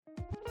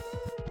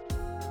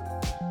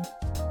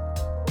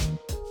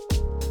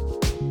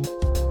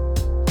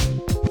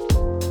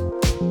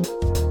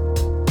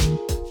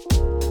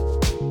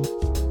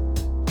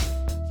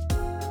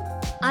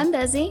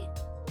Bezzy.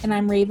 And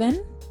I'm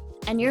Raven.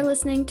 And you're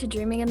listening to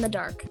Dreaming in the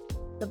Dark,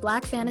 the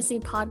Black fantasy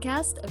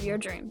podcast of your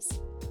dreams.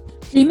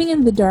 Dreaming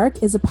in the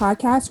Dark is a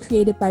podcast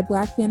created by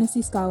Black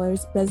fantasy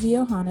scholars Bezzy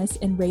Johannes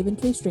and Raven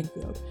K.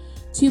 Stringfield,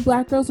 two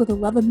Black girls with a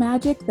love of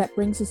magic that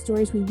brings the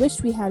stories we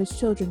wished we had as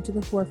children to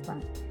the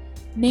forefront.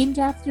 Named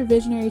after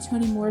visionary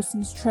Toni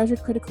Morrison's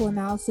treasured critical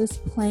analysis,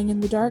 Playing in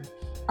the Dark,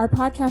 our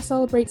podcast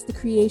celebrates the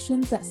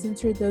creations that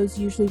censor those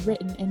usually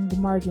written in the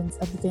margins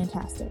of the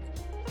fantastic.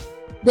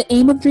 The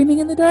aim of Dreaming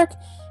in the Dark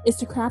is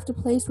to craft a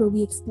place where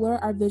we explore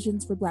our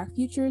visions for Black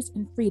futures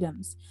and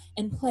freedoms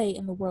and play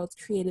in the worlds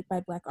created by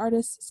Black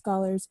artists,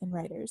 scholars, and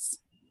writers.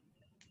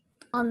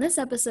 On this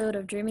episode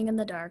of Dreaming in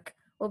the Dark,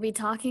 we'll be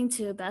talking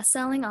to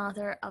best-selling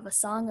author of A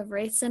Song of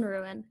Wraiths and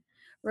Ruin,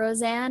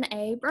 Roseanne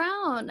A.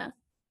 Brown.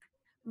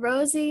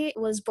 Rosie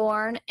was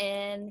born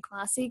in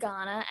Kumasi,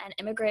 Ghana, and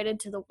immigrated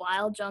to the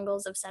wild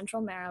jungles of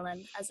central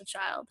Maryland as a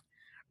child.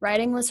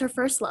 Writing was her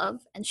first love,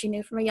 and she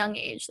knew from a young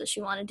age that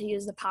she wanted to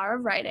use the power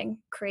of writing,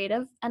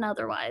 creative and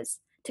otherwise,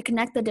 to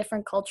connect the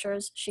different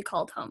cultures she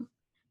called home.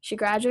 She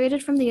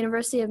graduated from the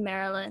University of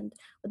Maryland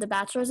with a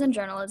bachelor's in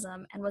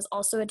journalism and was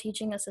also a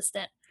teaching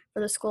assistant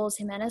for the school's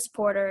Jimenez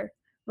Porter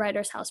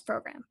Writers House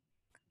program.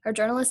 Her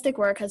journalistic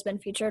work has been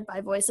featured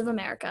by Voice of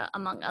America,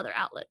 among other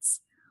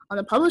outlets. On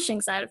the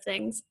publishing side of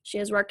things, she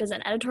has worked as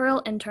an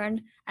editorial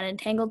intern at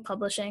Entangled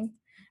Publishing.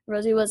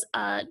 Rosie was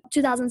a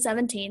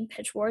 2017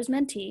 Pitch Wars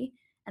mentee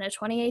and a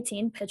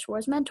 2018 Pitch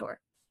Wars mentor.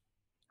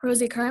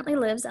 Rosie currently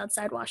lives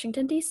outside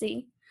Washington,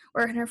 D.C.,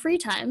 where in her free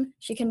time,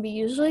 she can be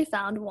usually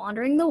found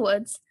wandering the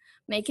woods,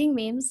 making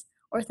memes,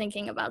 or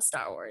thinking about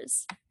Star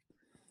Wars.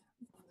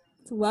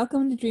 So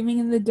welcome to Dreaming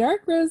in the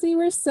Dark, Rosie.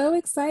 We're so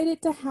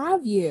excited to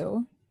have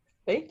you.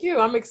 Thank you.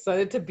 I'm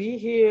excited to be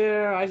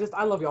here.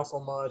 I love y'all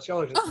so much.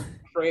 Y'all are just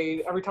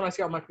great. Every time I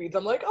see all my feeds,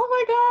 I'm like, oh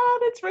my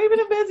God, it's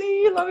Raven and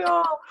Bezzy. Love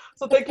y'all.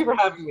 So thank you for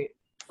having me.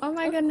 Oh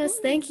my goodness.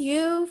 Thank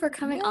you for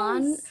coming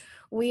on. Yes.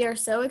 We are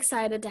so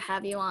excited to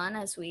have you on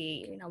as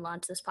we,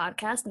 launch this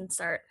podcast and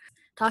start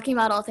talking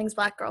about all things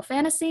Black girl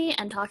fantasy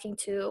and talking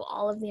to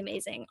all of the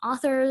amazing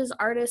authors,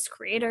 artists,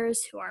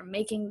 creators who are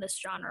making this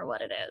genre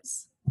what it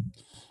is.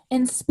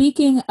 And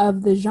speaking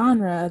of the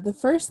genre, the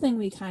first thing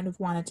we kind of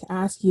wanted to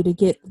ask you to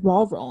get the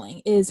ball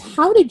rolling is,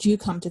 how did you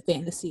come to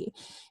fantasy?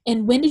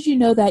 And when did you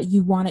know that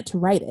you wanted to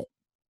write it?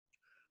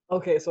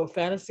 Okay, so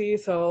fantasy.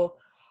 So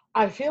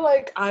I feel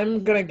like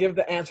I'm going to give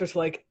the answer to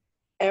like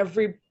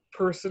every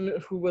person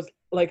who was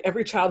like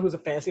every child who's a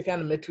fantasy fan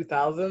in the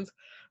mid-2000s,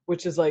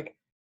 which is like,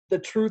 the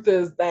truth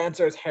is the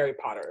answer is Harry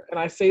Potter. And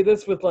I say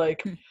this with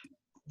like,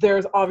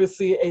 there's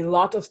obviously a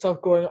lot of stuff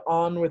going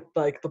on with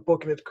like the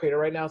book and its creator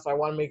right now. So I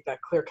want to make that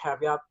clear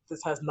caveat.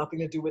 This has nothing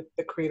to do with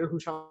the creator who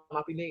shall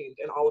not be named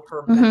and all of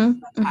her mess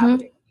that's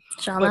happening.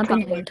 Shall not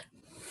be named.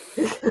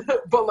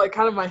 But like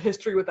kind of my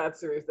history with that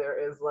series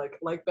there is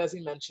like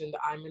Bezzy mentioned,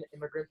 I'm an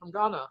immigrant from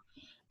Ghana.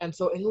 And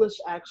so English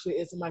actually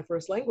isn't my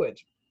first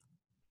language.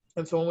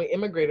 And so when we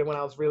immigrated when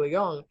I was really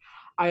young,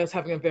 I was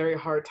having a very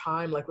hard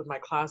time like with my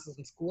classes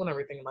in school and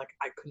everything. And like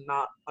I could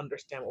not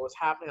understand what was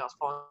happening. I was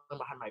falling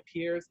behind my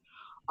peers.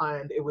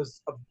 And it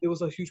was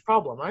a huge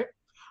problem, right?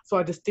 So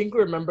I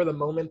distinctly remember the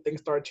moment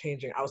things started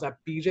changing. I was at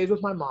BJ's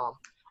with my mom,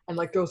 and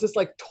like there was this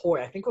like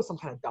toy, I think it was some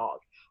kind of dog,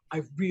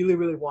 I really,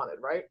 really wanted,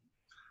 right?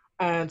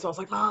 And so I was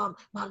like, Mom,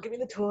 give me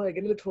the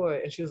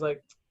toy. And she was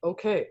like,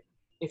 okay,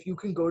 if you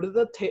can go to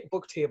the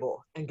book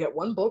table and get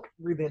one book,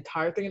 read the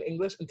entire thing in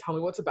English and tell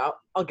me what's about,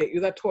 I'll get you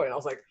that toy. And I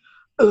was like,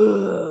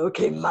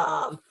 okay,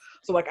 Mom.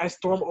 So like I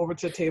stormed over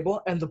to the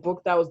table, and the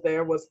book that was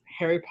there was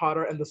Harry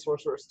Potter and the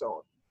Sorcerer's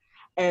Stone.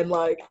 And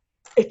like,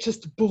 it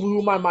just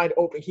blew my mind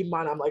open. Keep in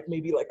mind, I'm like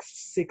maybe like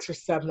 6 or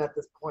 7 at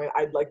this point.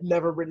 I'd like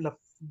never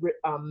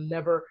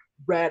never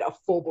read a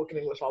full book in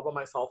English all by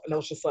myself. And I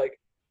was just like,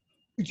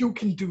 you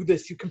can do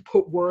this. You can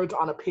put words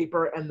on a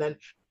paper and then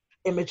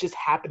images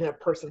happen in a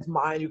person's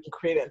mind. You can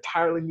create an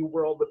entirely new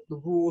world with the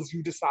rules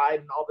you decide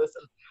and all this,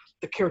 and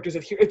the characters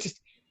adhere.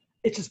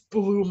 It just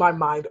blew my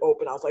mind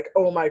open. I was like,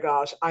 oh my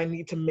gosh, I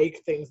need to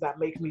make things that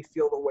make me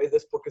feel the way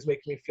this book is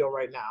making me feel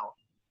right now.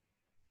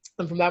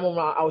 And from that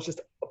moment on, I was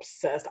just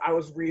obsessed. I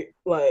was it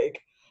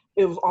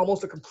was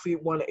almost a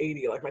complete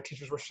 180. Like my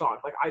teachers were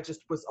shocked. Like I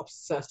just was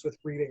obsessed with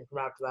reading from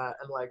after that,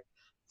 and like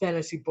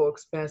fantasy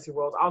books, fantasy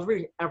worlds. I was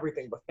reading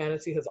everything, but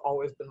fantasy has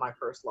always been my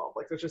first love.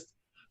 Like there's just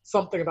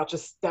something about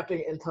just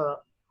stepping into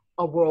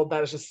a world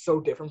that is just so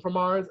different from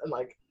ours, and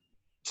like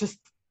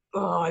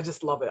I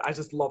just love it. I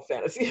just love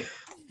fantasy.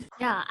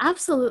 Yeah,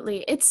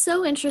 absolutely. It's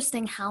so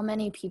interesting how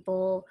many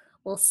people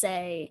will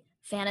say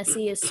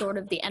fantasy is sort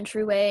of the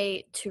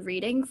entryway to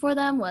reading for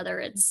them, whether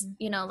it's,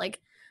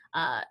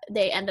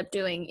 they end up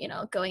doing,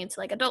 going into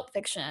like adult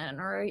fiction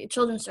or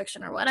children's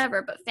fiction or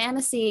whatever. But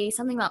fantasy,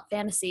 something about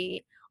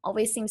fantasy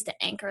always seems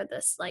to anchor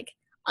this like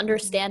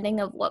understanding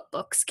of what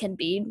books can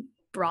be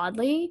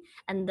broadly,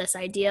 and this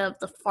idea of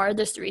the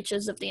farthest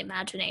reaches of the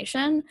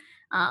imagination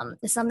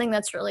is something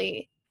that's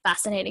really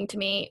fascinating to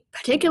me,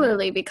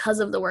 particularly because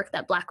of the work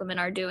that Black women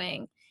are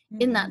doing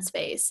in that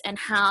space, and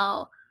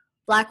how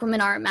Black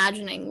women are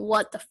imagining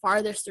what the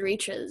farthest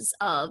reaches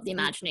of the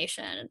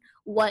imagination,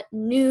 what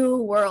new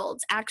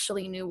worlds,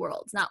 actually new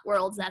worlds, not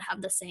worlds that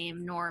have the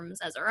same norms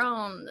as our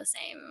own, the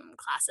same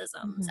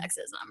classism,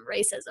 sexism,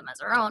 racism as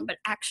our own, but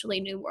actually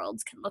new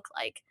worlds can look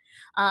like.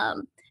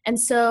 And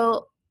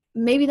so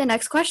maybe the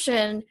next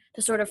question,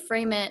 to sort of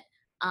frame it,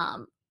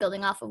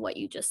 building off of what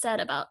you just said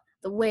about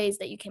the ways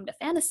that you came to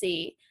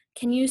fantasy,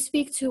 can you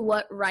speak to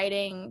what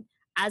writing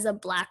as a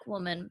Black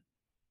woman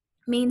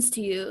means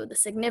to you, the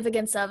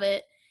significance of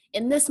it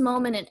in this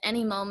moment, in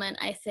any moment?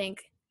 I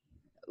think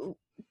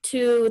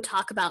to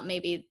talk about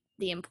maybe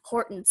the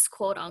importance,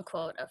 quote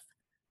unquote, of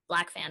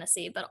Black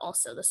fantasy, but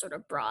also the sort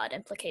of broad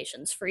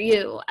implications for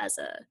you as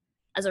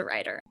a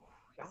writer.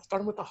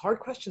 Starting with the hard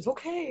questions.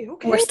 Okay.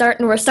 We're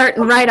starting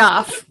right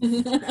off.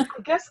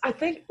 I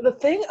think the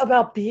thing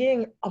about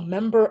being a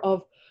member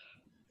of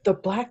the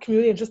Black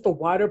community and just the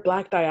wider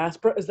Black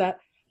diaspora is that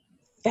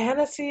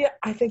fantasy,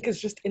 I think,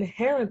 is just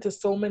inherent to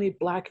so many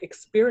Black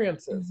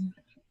experiences.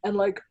 And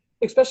like,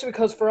 especially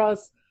because for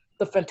us,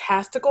 the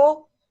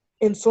fantastical,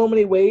 in so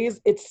many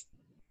ways, it's,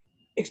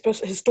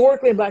 especially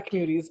historically in Black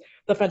communities,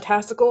 the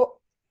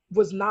fantastical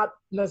was not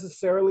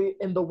necessarily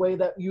in the way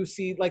that you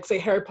see, like, say,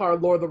 Harry Potter,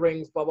 Lord of the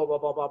Rings, blah, blah, blah,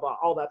 blah, blah, blah,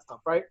 all that stuff,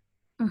 right?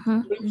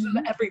 It was in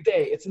the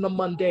everyday, it's in the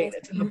mundane,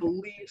 it's in the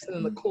beliefs and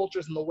in the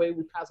cultures and the way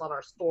we pass on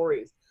our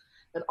stories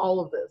and all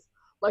of this.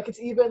 Like, it's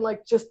even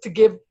like, just to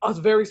give a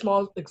very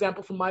small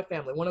example from my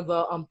family, one of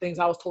the things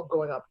I was told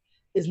growing up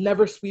is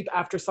never sweep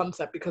after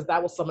sunset because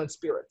that will summon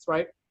spirits,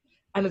 right?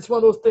 And it's one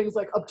of those things,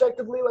 like,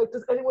 objectively, like,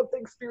 does anyone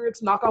think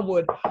spirits, knock on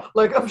wood,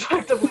 like,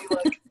 objectively,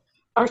 like,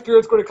 are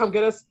spirits going to come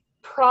get us?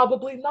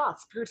 Probably not.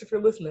 Spirits, if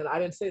you're listening, I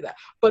didn't say that.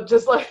 But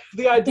just, like,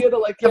 the idea that,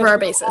 like, cover our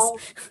bases.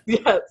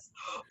 Yes.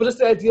 But just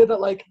the idea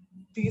that, like,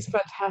 these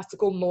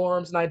fantastical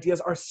norms and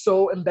ideas are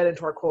so embedded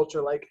into our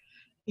culture, like,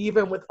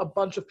 even with a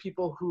bunch of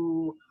people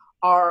who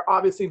are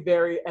obviously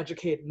very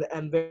educated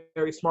and very,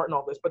 very smart and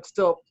all this, but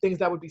still things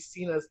that would be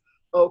seen as,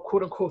 oh,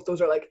 quote unquote,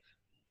 those are like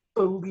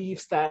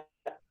beliefs that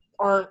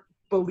aren't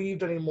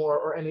believed anymore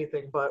or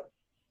anything, but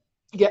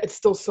yeah, it's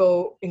still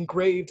so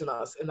engraved in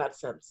us in that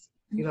sense,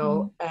 you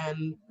know?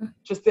 And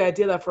just the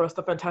idea that for us,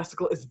 the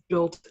fantastical is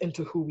built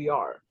into who we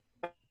are.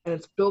 And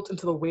it's built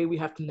into the way we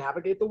have to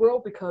navigate the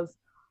world, because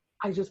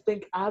I just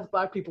think as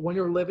Black people, when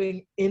you're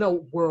living in a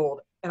world,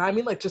 and I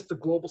mean like just the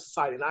global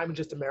society, not even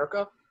just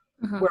America,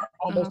 where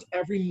almost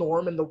every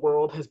norm in the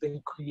world has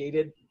been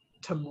created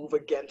to move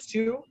against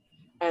you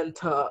and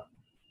to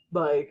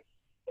like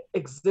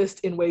exist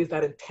in ways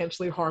that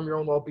intentionally harm your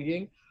own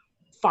well-being,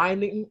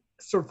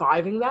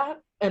 surviving that,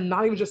 and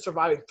not even just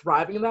surviving,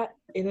 thriving in that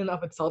in and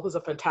of itself is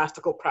a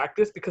fantastical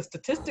practice, because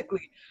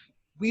statistically,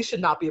 we should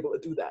not be able to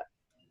do that.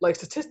 Like,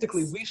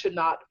 statistically, we should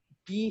not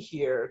be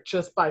here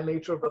just by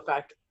nature of the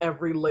fact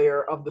every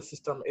layer of the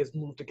system is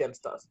moved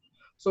against us.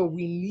 So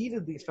we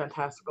needed these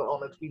fantastical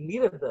elements. We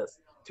needed this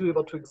to be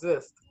able to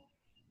exist.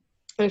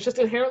 And it's just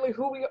inherently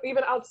who we are,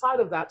 even outside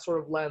of that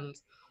sort of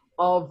lens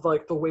of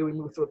like the way we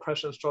move through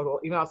oppression and struggle,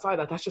 even outside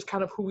that, that's just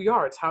kind of who we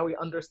are. It's how we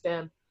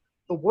understand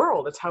the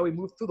world. It's how we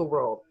move through the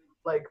world.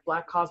 Like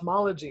Black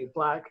cosmology,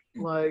 Black,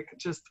 like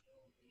just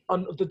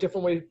the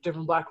different ways,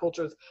 different Black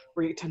cultures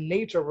relate to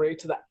nature, relate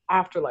to the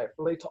afterlife,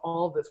 relate to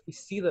all of this. We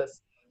see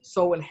this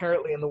so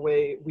inherently in the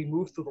way we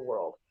move through the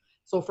world.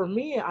 So for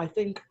me, I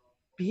think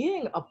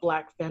being a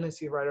Black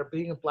fantasy writer,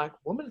 being a Black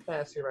woman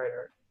fantasy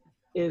writer,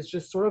 is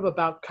just sort of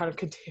about kind of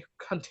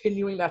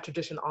continuing that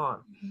tradition on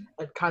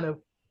and kind of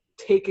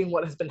taking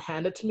what has been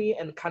handed to me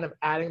and kind of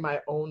adding my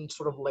own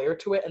sort of layer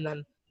to it, and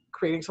then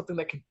creating something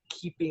that can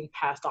keep being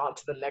passed on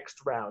to the next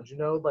round, you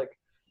know? Like,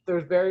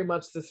 there's very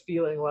much this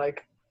feeling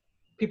like,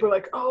 people are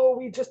like, oh,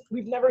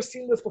 we've never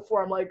seen this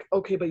before. I'm like,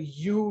 okay, but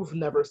you've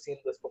never seen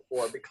this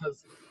before,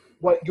 because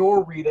what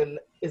you're reading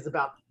is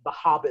about the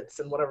hobbits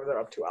and whatever they're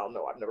up to. I don't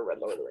know. I've never read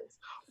Lord of the Rings.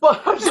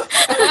 But I'm just,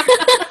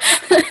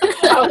 I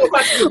don't know if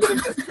I should read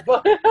this,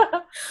 but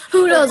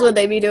who knows what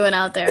they be doing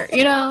out there,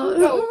 you know?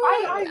 No,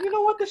 you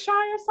know what, the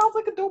Shire sounds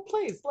like a dope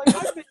place. Like,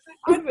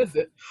 I'd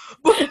visit.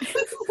 But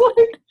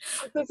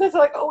it's just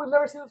like, oh, we've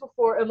never seen this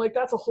before. And like,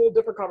 that's a whole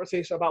different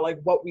conversation about like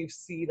what we've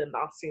seen and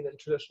not seen in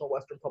traditional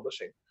Western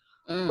publishing.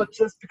 But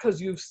just because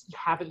you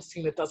haven't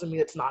seen it doesn't mean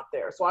it's not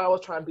there. So I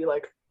always try and be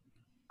like,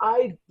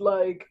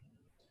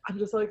 I'm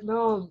just like,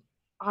 no,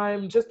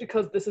 just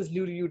because this is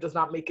new to you does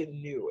not make it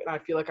new. And I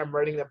feel like I'm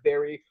writing a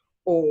very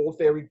old,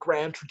 very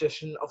grand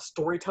tradition of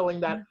storytelling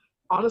that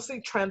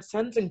honestly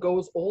transcends and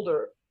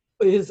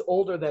is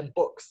older than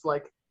books.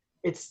 Like,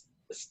 it's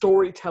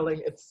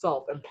storytelling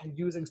itself and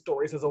using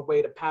stories as a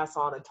way to pass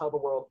on and tell the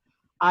world,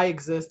 I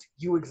exist,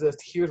 you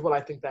exist, here's what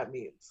I think that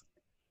means.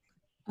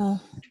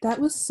 That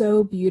was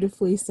so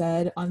beautifully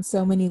said on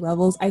so many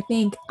levels. I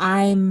think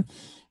I'm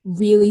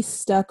really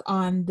stuck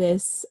on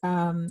this,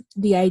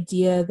 the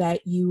idea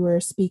that you were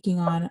speaking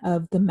on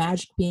of the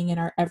magic being in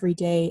our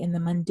everyday, in the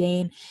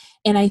mundane.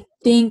 And I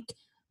think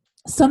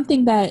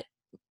something that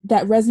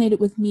resonated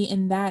with me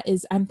in that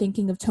is I'm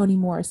thinking of Toni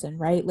Morrison,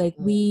 right? Like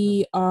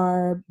we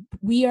are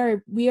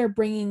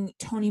bringing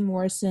Toni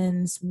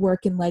Morrison's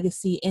work and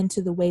legacy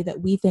into the way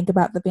that we think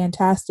about the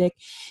fantastic,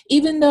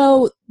 even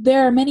though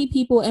there are many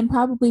people, and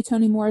probably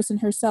Toni Morrison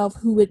herself,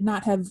 who would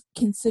not have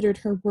considered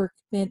her work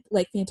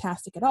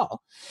fantastic at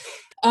all.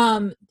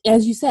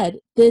 As you said,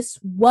 this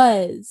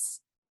was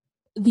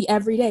the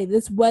everyday.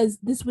 This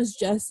was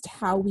just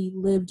how we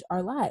lived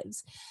our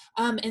lives.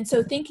 And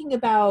so thinking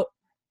about,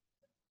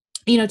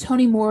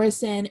 Toni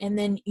Morrison, and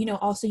then,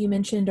 also you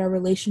mentioned our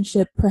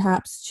relationship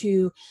perhaps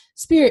to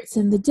spirits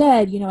and the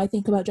dead. I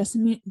think about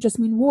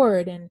Jessamine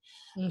Ward, and,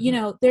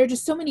 there are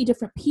just so many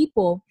different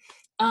people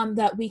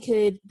that we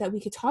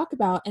could talk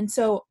about. And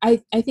so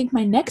I think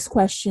my next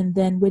question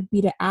then would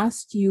be to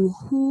ask you,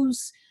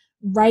 whose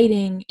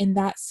writing in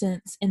that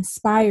sense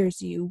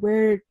inspires you?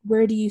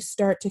 Where do you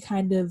start to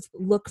kind of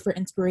look for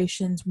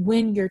inspirations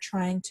when you're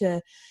trying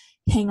to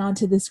hang on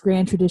to this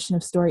grand tradition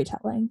of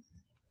storytelling?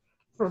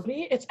 For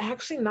me, it's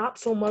actually not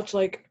so much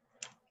like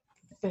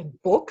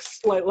books.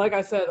 Like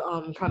I said,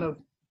 kind of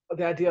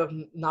the idea of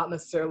not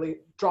necessarily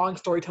drawing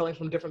storytelling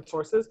from different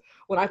sources.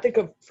 When I think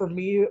of, for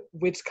me,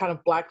 which kind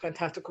of Black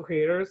fantastical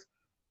creators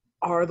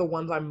are the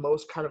ones I'm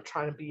most kind of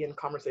trying to be in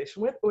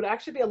conversation with, it would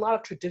actually be a lot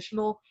of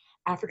traditional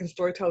African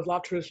storytellers, a lot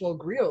of traditional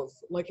griots.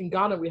 Like in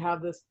Ghana, we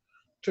have this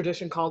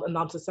tradition called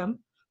Anansi,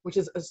 which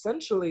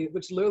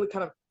literally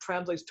kind of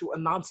translates to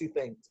Anansi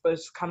things, but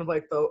it's kind of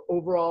like the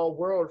overall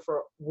word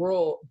for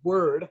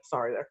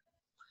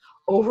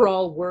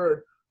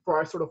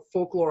our sort of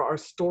folklore, our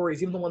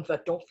stories, even the ones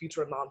that don't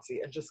feature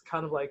Anansi, and just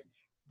kind of like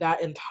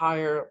that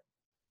entire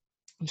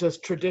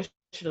just tradition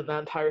and that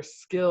entire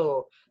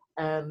skill.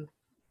 And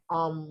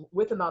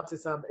with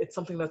Anansi, it's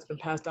something that's been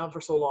passed down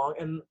for so long,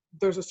 and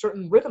there's a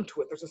certain rhythm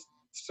to it. There's a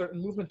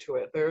certain movement to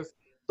it. There's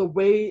the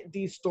way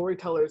these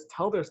storytellers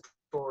tell their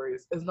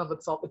stories is in of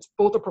itself. It's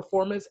both a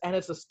performance and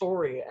it's a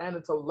story and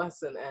it's a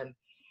lesson and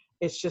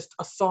it's just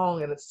a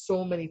song, and it's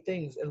so many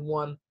things in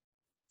one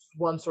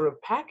sort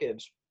of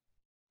package.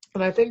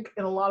 And I think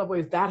in a lot of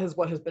ways that is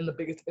what has been the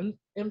biggest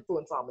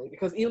influence on me,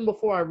 because even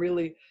before I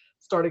really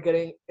started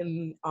getting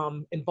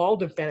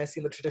involved in fantasy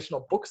in the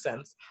traditional book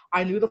sense,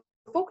 I knew the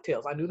folk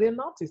tales, I knew the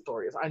Anansi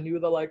stories, I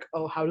knew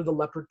how did the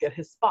leopard get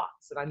his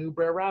spots, and I knew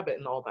Brer Rabbit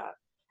and all that.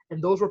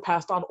 And those were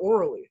passed on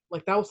orally.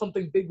 Like that was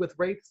something big with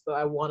Wraiths that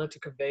I wanted to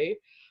convey,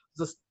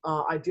 this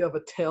idea of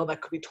a tale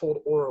that could be told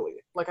orally.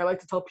 Like I like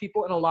to tell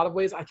people, in a lot of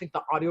ways, I think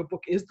the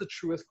audiobook is the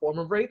truest form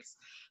of Wraiths,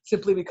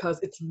 simply because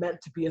it's meant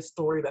to be a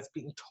story that's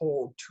being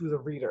told to the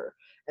reader.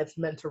 It's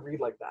meant to read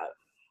like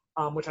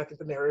that, which I think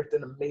the narrator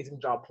did an amazing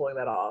job pulling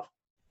that off.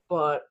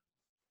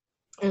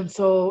 And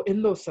so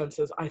in those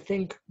senses, I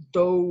think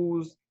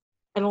those,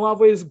 in a lot of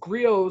ways,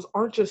 griots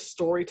aren't just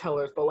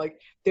storytellers, but like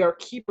they are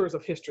keepers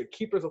of history,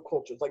 keepers of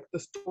cultures. Like the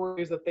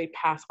stories that they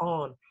pass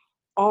on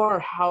are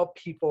how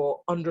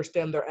people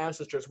understand their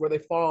ancestors, where they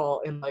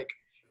fall in like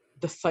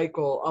the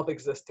cycle of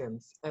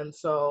existence. And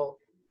so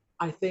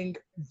I think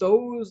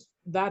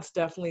that's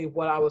definitely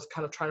what I was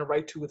kind of trying to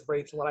write to with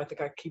Wraiths, and what I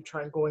think I keep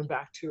trying going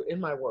back to in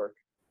my work,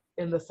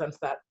 in the sense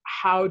that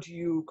how do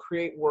you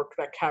create work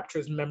that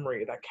captures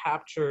memory, that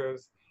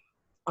captures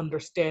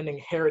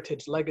understanding,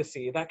 heritage,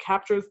 legacy, that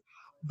captures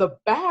the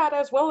bad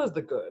as well as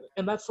the good.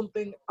 And that's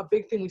a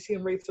big thing we see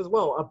in Wraiths as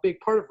well. A big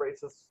part of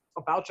Wraiths is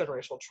about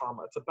generational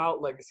trauma. It's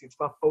about legacy. It's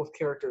about both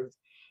characters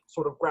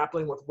sort of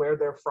grappling with where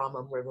they're from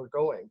and where they're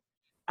going.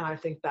 And I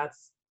think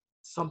that's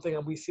something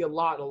that we see a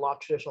lot in a lot of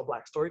traditional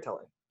Black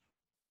storytelling.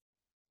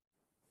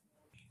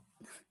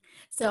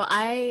 So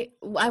I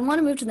want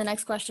to move to the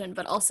next question,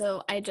 but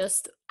also I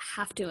just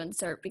have to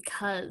insert,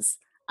 because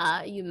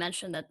you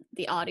mentioned that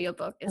the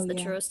audiobook is the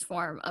truest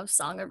form of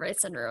Song of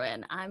Wraiths and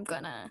Ruin. I'm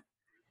gonna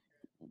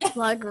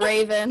plug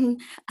Raven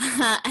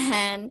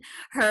and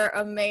her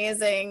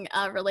amazing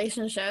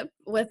relationship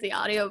with the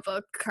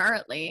audiobook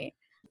currently.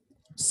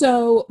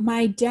 So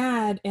my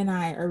dad and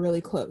I are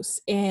really close,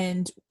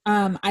 and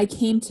I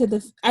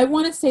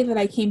want to say that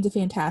I came to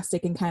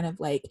Fantastic and kind of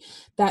like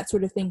that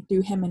sort of thing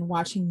through him, and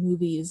watching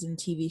movies and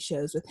TV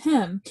shows with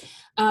him.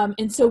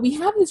 And so we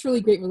have this really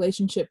great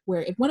relationship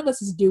where if one of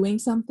us is doing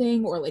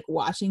something or like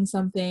watching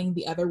something,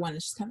 the other one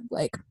is just kind of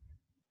like,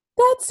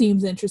 that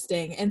seems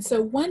interesting. And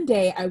so one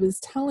day I was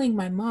telling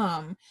my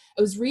mom,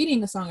 I was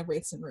reading A Song of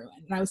Wraiths and Ruin,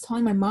 and I was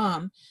telling my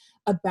mom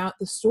about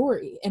the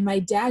story, and my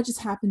dad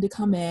just happened to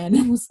come in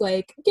and was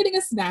like getting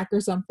a snack or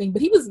something,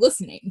 but he was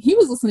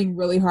listening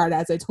really hard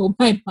as I told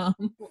my mom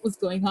what was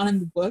going on in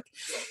the book.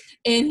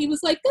 And he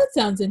was like, that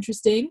sounds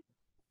interesting,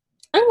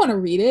 I want to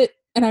read it.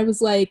 And I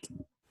was like,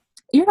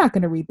 you're not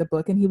going to read the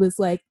book. And he was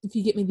like, if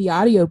you get me the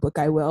audiobook,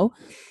 I will.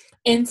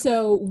 And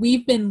so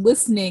we've been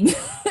listening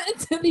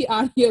to the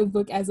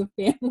audiobook as a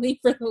family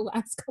for the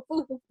last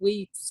couple of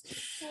weeks,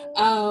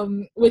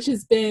 which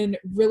has been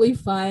really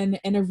fun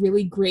and a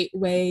really great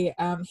way.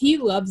 He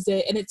loves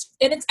it. And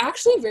it's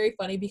actually very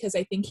funny, because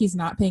I think he's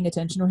not paying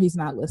attention or he's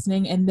not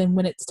listening. And then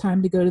when it's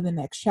time to go to the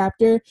next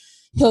chapter,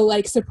 he'll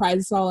like surprise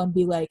us all and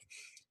be like,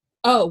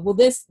 oh, well,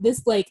 this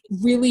like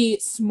really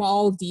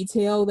small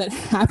detail that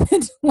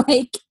happened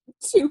like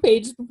 2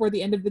 pages before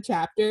the end of the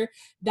chapter,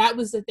 that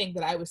was the thing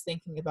that I was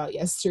thinking about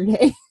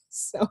yesterday.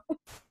 So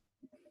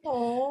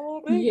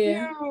Oh, thank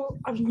yeah. you.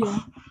 Yeah.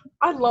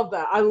 I love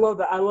that. I love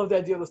that. I love the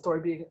idea of the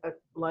story being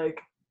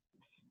like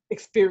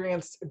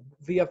experienced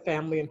via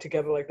family and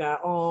together like that.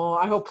 Oh,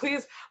 I hope.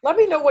 Please let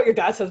me know what your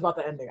dad says about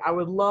the ending. I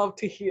would love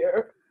to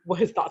hear what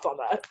his thoughts on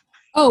that.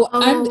 Oh,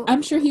 Oh,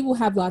 I'm sure he will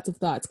have lots of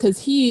thoughts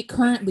because he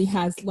currently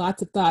has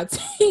lots of thoughts.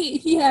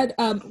 He had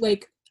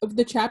like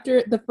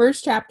the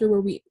first chapter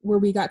where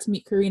we got to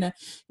meet Karina.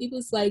 He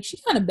was like,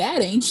 she's kind of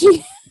bad, ain't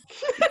she?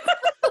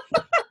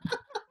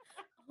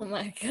 oh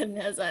my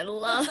goodness, I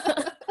love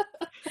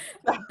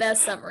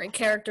best summary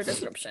character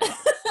description.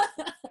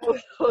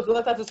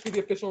 Let that just be the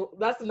official.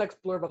 That's the next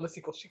blurb on the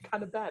sequel. She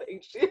kind of bad,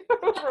 ain't she?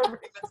 From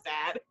Raven's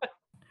dad.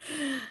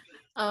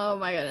 Oh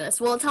my goodness.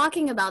 Well,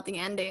 talking about the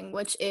ending,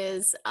 which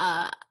is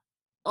a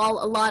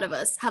lot of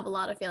us have a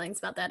lot of feelings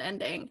about that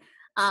ending.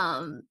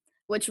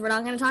 Which we're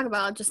not going to talk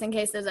about just in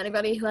case there's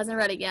anybody who hasn't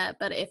read it yet,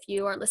 but if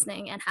you are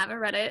listening and haven't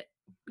read it,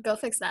 go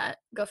fix that.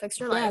 Go fix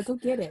your life. Yeah, go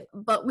get it.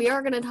 But we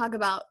are going to talk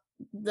about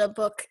the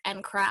book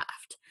and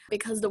craft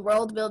because the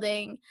world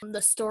building,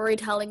 the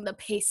storytelling, the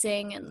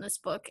pacing in this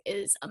book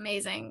is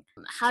amazing.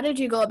 How did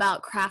you go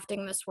about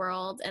crafting this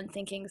world and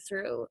thinking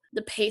through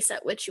the pace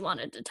at which you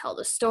wanted to tell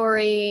the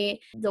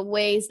story, the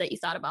ways that you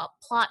thought about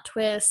plot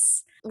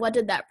twists? What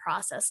did that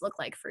process look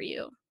like for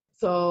you?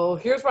 So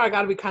here's where I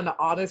got to be kind of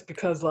honest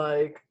because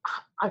like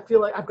I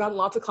feel like I've gotten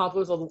lots of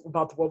compliments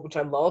about the world, which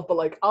I love, but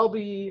like I'll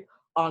be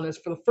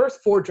honest, for the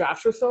first 4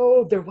 drafts or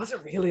so, there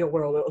wasn't really a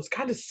world. It was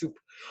kind of soup.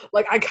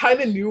 Like I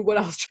kind of knew what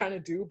I was trying to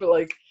do, but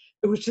like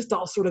it was just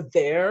all sort of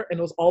there and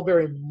it was all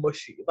very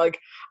mushy. Like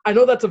I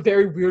know that's a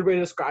very weird way to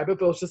describe it,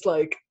 but it was just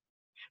like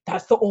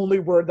that's the only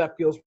word that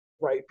feels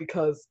right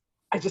because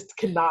I just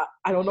cannot,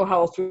 I don't know how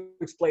else to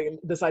explain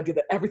this idea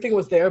that everything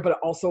was there, but it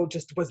also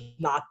just was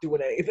not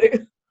doing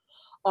anything.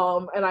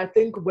 And I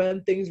think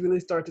when things really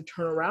started to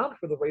turn around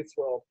for the Wraiths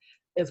world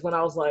is when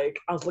I was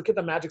looking at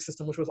the magic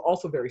system, which was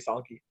also very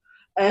soggy.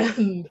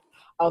 And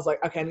I was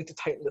like, okay, I need to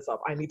tighten this up.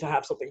 I need to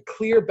have something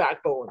clear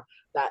backbone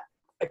that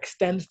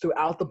extends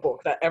throughout the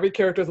book, that every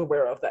character is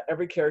aware of, that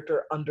every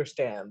character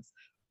understands,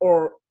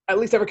 or at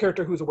least every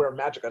character who's aware of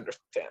magic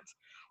understands.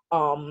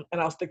 And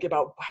I was thinking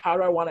about how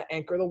do I want to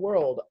anchor the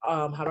world?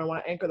 How do I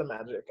want to anchor the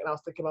magic? And I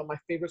was thinking about my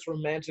favorite sort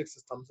of magic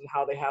systems and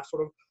how they have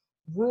sort of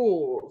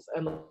rules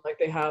and like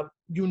they have,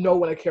 you know,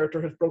 when a character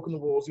has broken the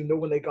rules, you know,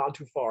 when they've gone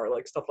too far,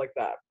 like stuff like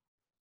that.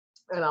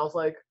 And I was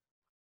like,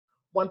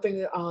 one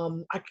thing,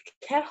 I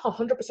can't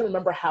 100%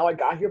 remember how I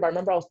got here, but I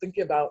remember I was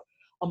thinking about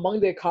among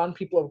the Akan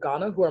people of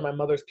Ghana, who are my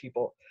mother's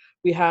people,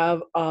 we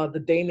have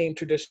the day name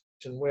tradition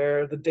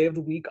where the day of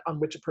the week on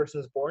which a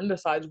person is born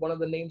decides one of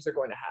the names they're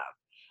going to have.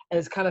 And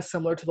it's kind of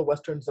similar to the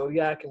Western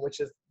zodiac, in which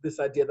is this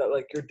idea that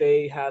like your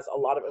day has a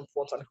lot of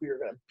influence on who you're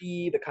going to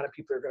be, the kind of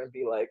people you're going to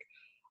be like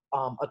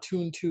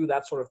attuned to,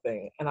 that sort of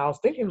thing. And I was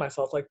thinking to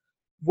myself, like,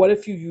 what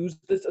if you use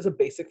this as a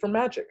basic for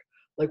magic?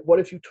 Like, what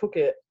if you took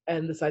it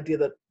and this idea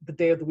that the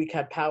day of the week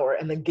had power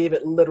and then gave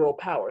it literal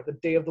power? The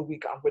day of the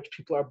week on which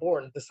people are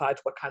born decides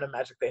what kind of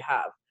magic they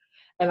have.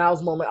 And I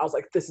was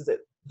like, this is it.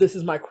 This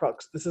is my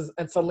crux.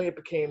 And suddenly it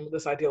became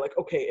this idea like,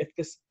 okay, if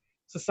this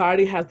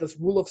society has this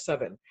rule of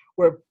 7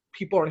 where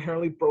people are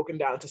inherently broken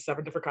down into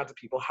 7 different kinds of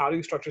people, how do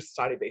you structure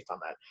society based on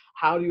that?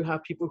 How do you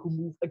have people who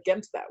move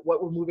against that?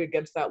 What would moving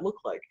against that look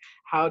like?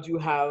 How do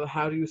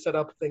you set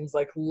up things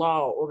like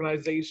law,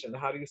 organization?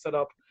 How do you set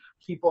up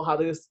people, how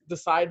they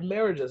decide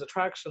marriages,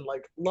 attraction,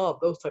 like love,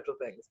 those types of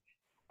things?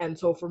 And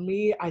so for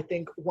me, I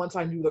think once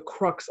I knew the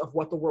crux of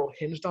what the world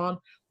hinged on,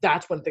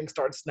 that's when things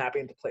started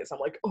snapping into place. I'm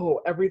like, oh,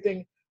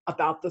 everything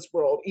about this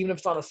world, even if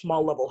it's on a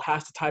small level,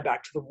 has to tie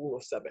back to the rule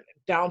of 7,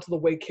 down to the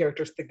way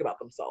characters think about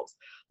themselves.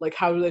 Like,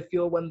 how do they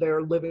feel when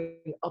they're living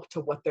up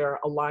to what they're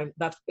aligned?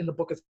 That's in the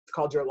book, it's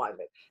called your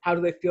alignment. How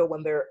do they feel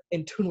when they're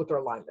in tune with their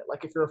alignment?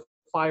 Like, if you're a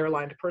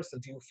fire-aligned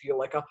person, do you feel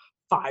like a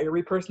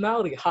fiery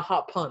personality?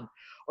 Haha, pun,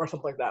 or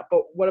something like that.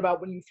 But what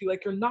about when you feel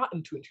like you're not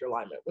in tune to your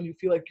alignment? When you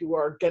feel like you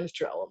are against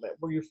your element,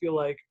 where you feel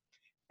like,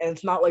 and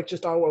it's not like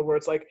just our world where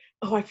it's like,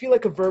 oh, I feel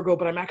like a Virgo,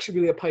 but I'm actually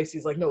really a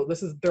Pisces. Like, no,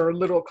 there are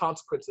literal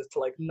consequences to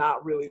like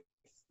not really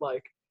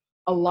like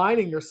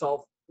aligning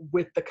yourself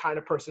with the kind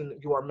of person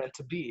you are meant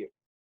to be,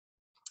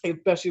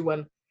 especially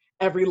when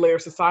every layer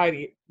of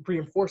society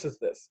reinforces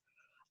this.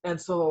 And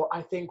so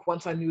I think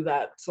once I knew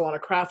that, so on a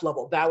craft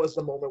level, that was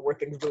the moment where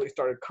things really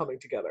started coming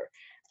together.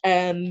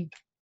 And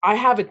I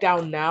have it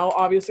down now.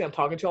 Obviously, I'm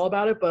talking to you all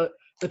about it, but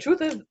the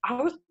truth is I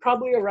was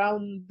probably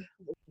around,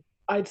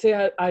 I'd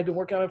say I'd been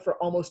working on it for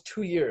almost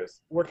 2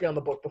 years, working on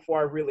the book before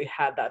I really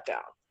had that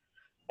down.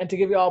 And to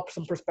give you all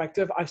some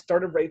perspective, I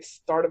started Wraiths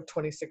start of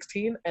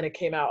 2016, and it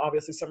came out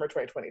obviously summer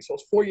 2020. So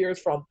it's 4 years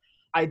from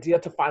idea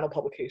to final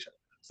publication.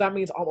 So that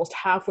means almost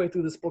halfway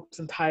through this book's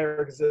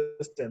entire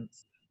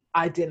existence,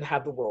 I didn't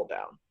have the world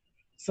down.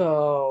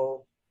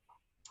 So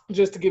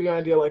just to give you an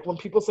idea, like when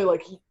people say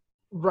like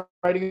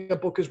writing a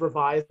book is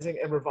revising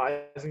and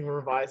revising and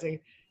revising,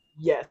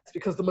 yes,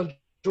 because the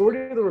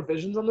majority of the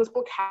revisions on this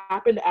book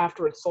happened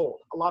after it sold.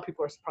 A lot of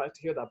people are surprised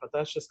to hear that, but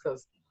that's just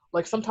because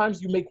like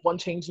sometimes you make one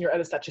change in your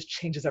edits that just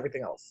changes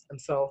everything else. And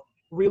so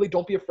really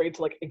don't be afraid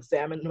to like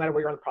examine, no matter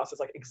where you're in the process,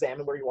 like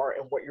examine where you are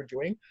and what you're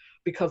doing.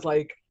 Because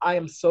like I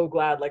am so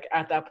glad like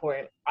at that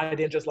point I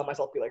didn't just let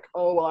myself be like,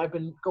 oh well, I've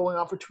been going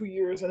on for 2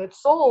 years and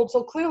it's sold,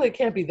 so clearly it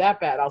can't be that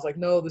bad. I was like,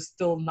 no, this is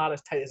still not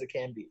as tight as it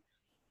can be.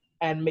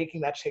 And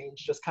making that change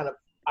just kind of,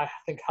 I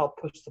think, helped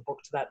push the book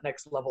to that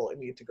next level it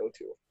needed to go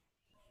to.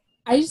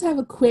 I just have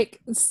a quick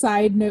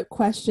side note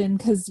question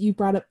because you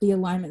brought up the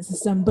alignment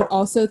system, but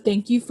also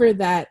thank you for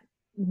that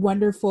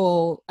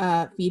wonderful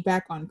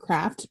feedback on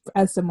craft.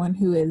 As someone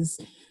who is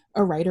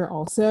a writer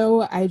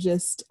also,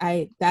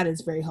 that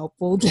is very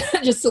helpful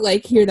just to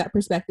like hear that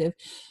perspective.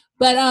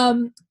 But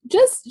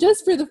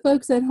just for the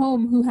folks at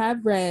home who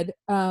have read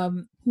A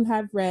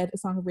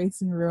Song of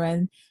Wraiths and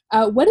Ruin,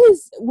 what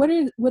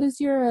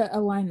is your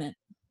alignment?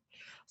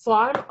 So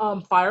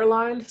I'm fire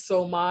aligned,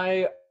 so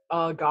my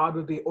god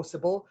would be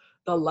Osibel,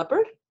 the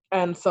leopard.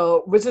 And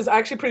so, which is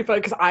actually pretty funny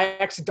because I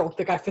actually don't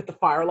think I fit the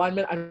fire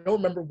alignment. I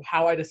don't remember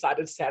how I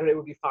decided Saturday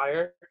would be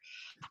fire.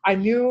 I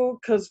knew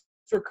because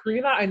for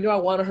Karina, I knew I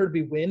wanted her to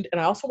be wind, and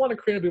I also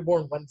wanted Karina to be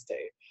born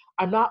Wednesday.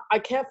 I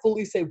can't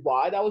fully say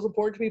why that was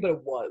important to me, but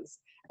it was.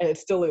 And it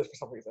still is for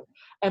some reason.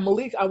 And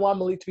Malik, I want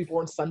Malik to be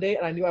born Sunday,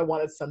 and I knew I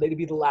wanted Sunday to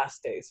be the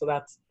last day. So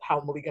that's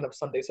how Malik ended up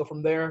Sunday. So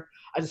from there,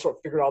 I just sort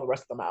of figured all the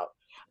rest of them out.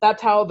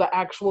 That's how the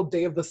actual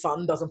day of the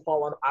sun doesn't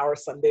fall on our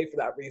Sunday for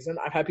that reason.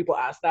 I've had people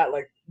ask that,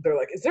 like, they're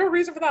like, is there a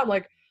reason for that? I'm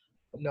like,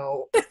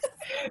 no.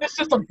 It's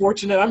just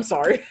unfortunate. I'm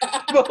sorry.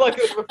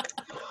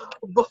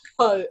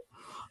 but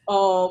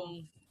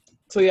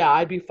so yeah,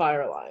 I'd be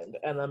fire aligned.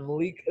 And then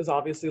Malik is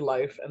obviously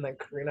life, and then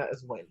Karina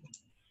is wind.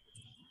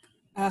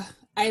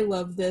 I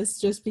love this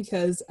just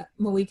because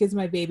Malik is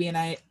my baby, and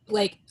I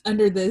like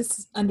under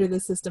this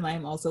system I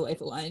am also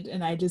life aligned,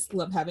 and I just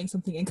love having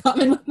something in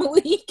common with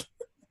Malik.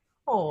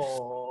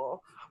 Oh,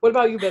 what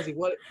about you, Bezzy?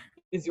 What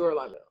is your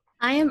alignment?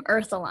 I am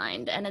earth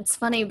aligned, and it's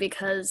funny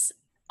because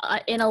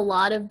in a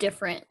lot of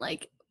different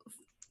like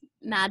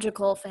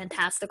magical,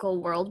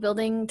 fantastical world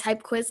building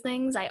type quiz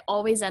things, I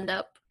always end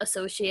up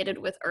associated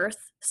with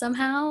earth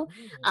somehow.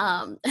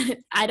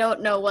 I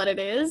don't know what it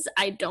is.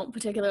 I don't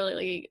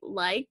particularly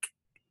like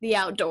the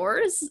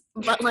outdoors,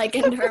 but like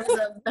in terms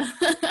of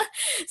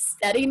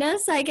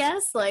steadiness, I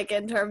guess, like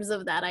in terms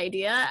of that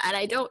idea, and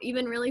I don't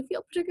even really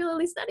feel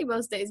particularly steady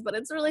most days, but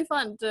it's really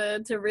fun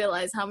to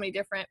realize how many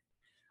different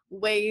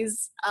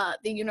ways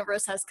the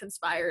universe has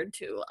conspired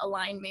to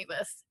align me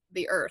with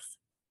the earth.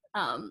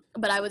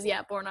 But I was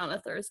born on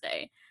a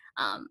Thursday,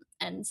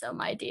 and so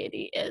my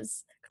deity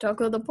is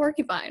Kotoko the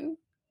porcupine.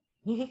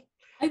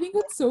 I think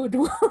that's so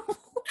adorable.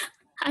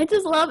 I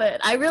just love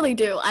it. I really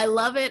do. I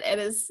love it.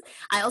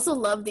 I also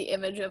love the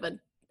image of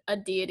a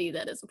deity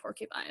that is a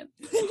porcupine.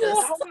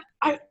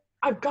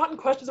 I've gotten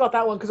questions about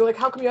that one because they're like,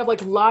 how come you have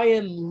like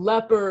lion,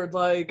 leopard,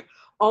 like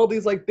all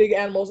these like big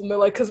animals? And they're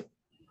like, because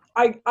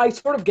I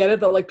sort of get it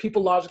that like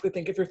people logically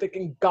think if you're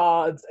thinking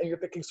gods and you're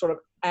thinking sort of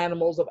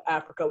animals of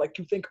Africa, like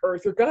you think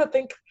earth, you're gonna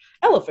think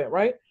elephant,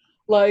 right?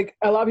 Like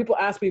a lot of people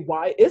ask me,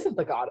 why isn't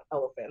the god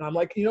elephant? And I'm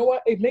like, you know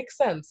what? It makes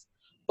sense.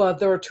 But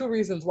there are two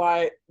reasons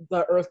why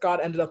the earth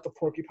god ended up the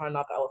porcupine,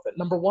 not the elephant.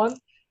 Number one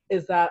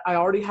is that I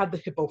already had the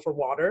hippo for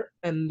water,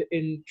 and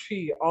in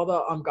Twi, all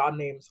the god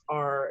names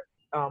are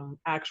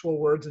actual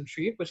words in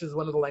Twi, which is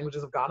one of the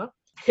languages of Ghana.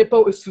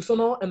 Hippo is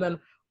Susono, and then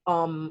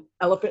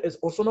elephant is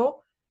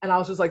Osono. And I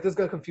was just like, this is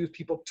gonna confuse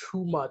people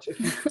too much if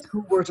these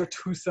two words are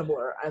too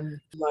similar. And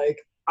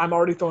like, I'm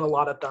already throwing a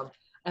lot at them.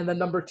 And then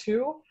number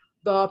two,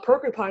 the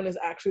porcupine is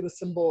actually the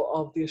symbol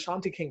of the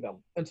Ashanti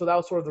kingdom. And so that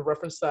was sort of the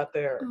reference to that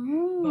there.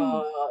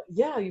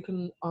 Yeah, you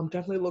can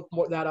definitely look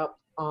more that up.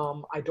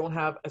 I don't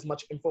have as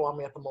much info on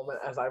me at the moment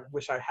as I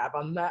wish I had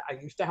on that. I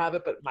used to have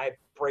it, but my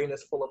brain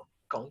is full of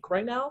gunk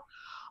right now.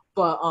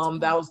 But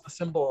that was the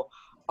symbol.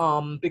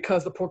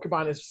 Because the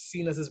porcupine is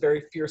seen as this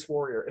very fierce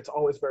warrior. It's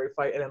always very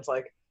fight, and it's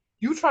like,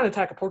 you trying to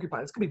attack a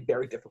porcupine, it's gonna be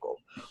very difficult.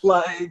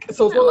 Like,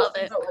 so it's one of those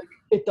things that, like,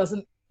 it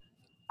doesn't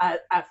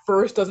at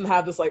first doesn't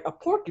have this like a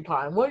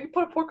porcupine. Well, you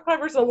put a porcupine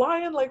versus a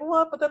lion, like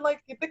what? But then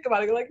like you think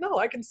about it, you're like, no,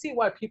 I can see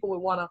why people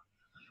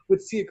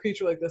would see a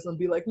creature like this and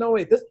be like, no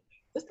wait, this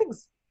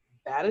thing's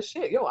bad as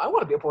shit. Yo, I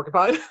want to be a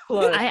porcupine.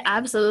 Like,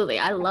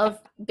 I love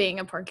being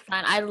a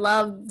porcupine. I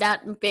love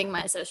that being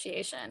my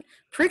association.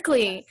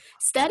 Prickly,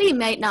 steady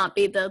might not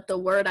be the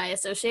word I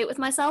associate with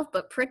myself,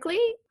 but prickly,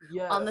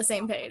 on the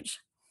same page.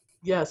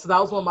 Yeah, so that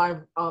was one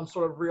of my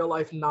sort of real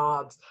life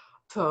nods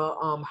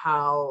to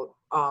how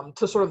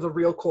to sort of the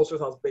real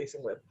cultures I was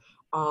basing with.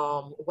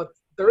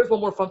 There is one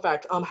more fun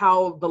fact.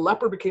 How the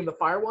leopard became the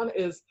fire one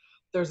is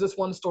there's this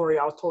one story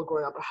I was told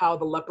growing up how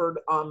the leopard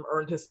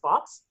earned his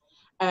spots,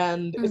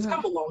 and it's kind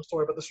of a long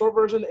story, but the short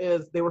version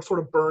is they were sort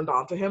of burned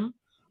onto him.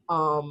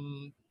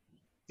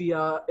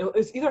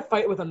 It's either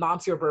fight with a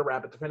Nancy or Brer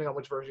Rabbit, depending on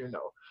which version you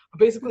know. But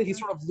basically, he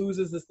sort of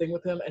loses this thing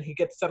with him, and he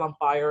gets set on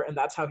fire, and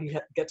that's how he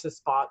gets his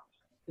spots.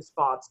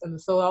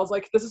 And so I was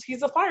like,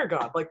 he's a fire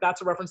god. Like,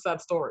 that's a reference to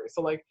that story.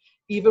 So like,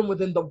 even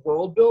within the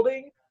world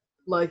building,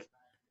 like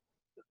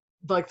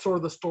like sort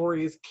of the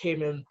stories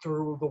came in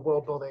through the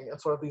world building and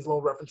sort of these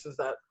little references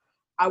that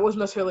I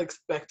wasn't necessarily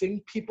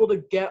expecting people to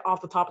get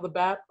off the top of the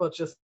bat, but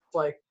just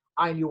like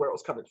I knew where it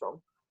was coming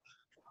from.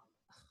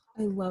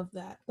 I love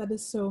that. That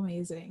is so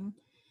amazing.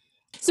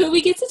 So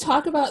we get to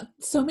talk about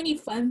so many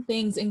fun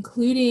things,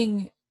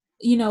 including,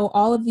 you know,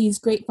 all of these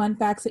great fun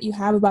facts that you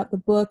have about the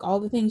book, all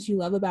the things you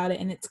love about it.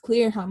 And it's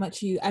clear how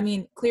much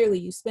clearly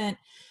you spent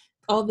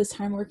all this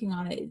time working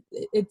on it.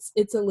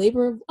 It's a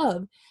labor of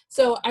love.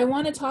 So I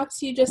want to talk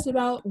to you just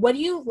about, what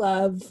do you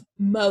love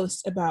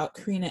most about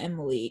Karina and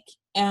Malik,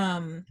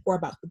 or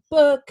about the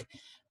book,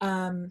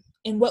 and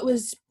what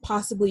was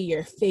possibly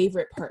your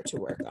favorite part to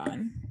work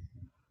on?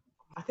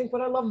 I think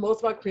what I love most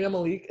about Karina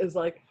Malik is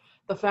like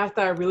the fact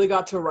that I really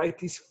got to write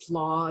these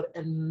flawed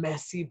and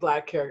messy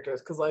Black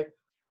characters. Because like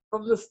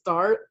from the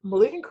start,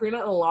 Malik and Karina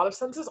in a lot of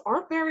senses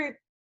aren't very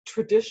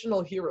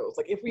traditional heroes.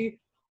 Like if we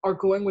are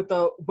going with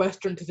the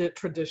Western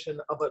tradition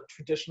of a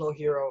traditional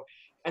hero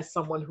as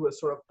someone who is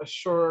sort of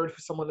assured, who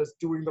someone is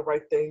doing the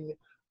right thing,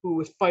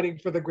 who is fighting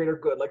for the greater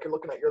good. Like you're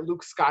looking at your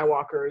Luke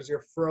Skywalkers,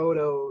 your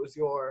Frodos,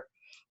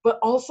 but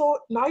also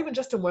not even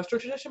just in Western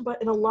tradition,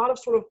 but in a lot of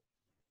sort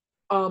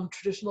of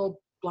traditional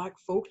Black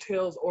folk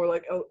tales, or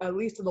like at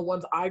least in the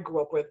ones I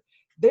grew up with,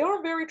 they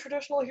aren't very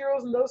traditional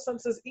heroes in those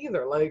senses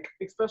either. Like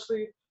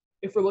especially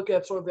if we're looking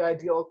at sort of the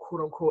ideal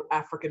quote unquote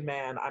African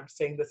man, I'm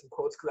saying this in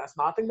quotes because that's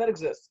not a thing that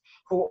exists,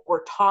 but what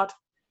we're taught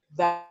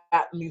that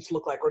needs to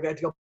look like, or the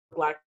ideal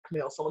Black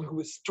male, someone who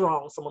is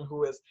strong, someone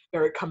who is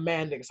very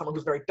commanding, someone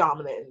who's very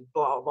dominant, and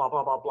blah blah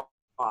blah blah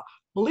blah.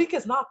 Malik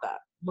is not that.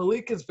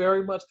 Malik is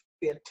very much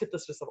the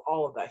antithesis of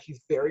all of that.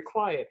 He's very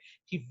quiet.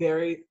 He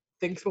very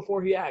thinks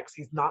before he acts.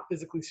 He's not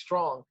physically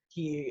strong.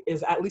 He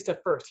is, at least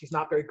at first, he's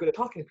not very good at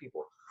talking to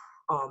people.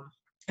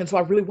 And so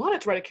I really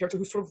wanted to write a character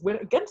who sort of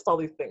went against all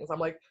these things. I'm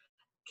like,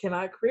 can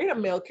I create a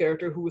male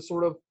character who is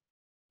sort of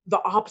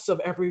the opposite of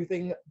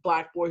everything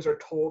Black boys are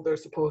told they're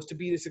supposed to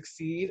be to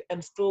succeed,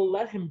 and still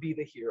let him be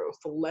the hero,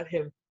 still let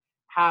him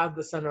have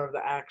the center of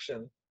the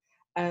action?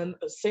 And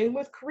same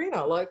with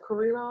Karina. Like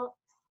Karina,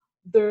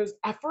 there's,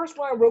 at first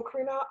when I wrote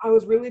Karina, I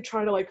was really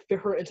trying to like fit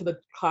her into the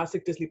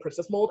classic Disney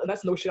princess mold, and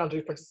that's no shit on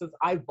Disney princesses.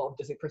 I love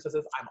Disney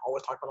princesses. I'm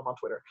always talking about them on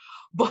Twitter,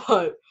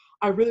 but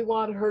I really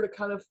wanted her to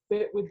kind of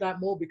fit with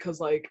that mold because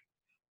like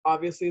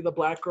obviously the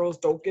Black girls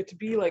don't get to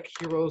be like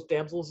heroes,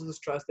 damsels in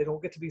distress. They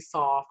don't get to be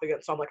soft.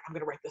 So I'm like, I'm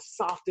gonna write the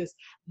softest,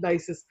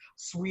 nicest,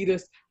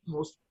 sweetest,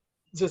 most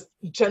just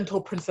gentle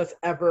princess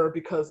ever,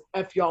 because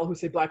F y'all who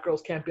say Black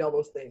girls can't be all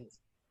those things.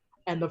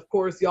 And of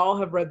course, y'all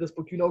have read this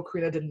book. You know,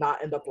 Karina did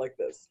not end up like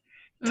this.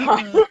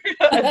 I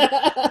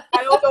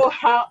don't know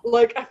how,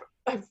 like,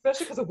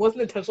 especially because it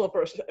wasn't intentional at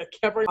first. I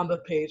kept writing on the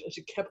page, and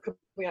she kept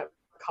coming out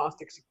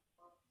caustic. She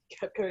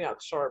kept coming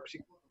out sharp. She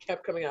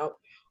kept coming out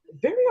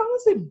very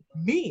honestly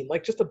mean,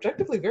 like just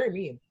objectively very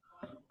mean.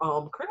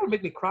 Karina would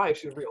make me cry if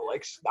she was real.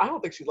 Like, I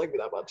don't think she liked me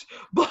that much.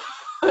 But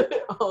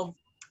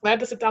I had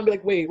to sit down and be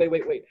like,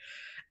 wait.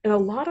 In a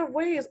lot of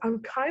ways, I'm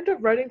kind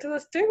of writing to the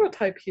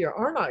stereotype here,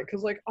 aren't I?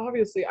 Because, like,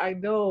 obviously, I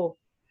know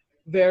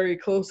very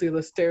closely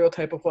the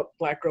stereotype of what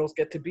Black girls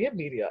get to be in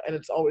media, and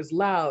it's always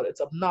loud, it's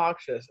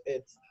obnoxious,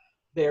 it's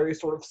very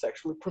sort of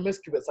sexually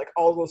promiscuous, like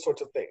all those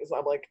sorts of things.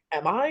 I'm like,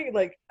 am I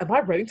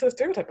writing to the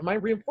stereotype? Am I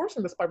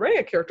reinforcing this by writing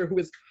a character who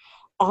is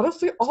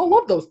honestly all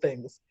of those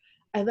things?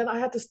 And then I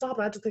had to stop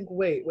and I had to think,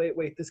 wait,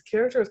 this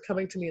character is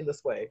coming to me in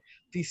this way.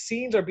 These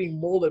scenes are being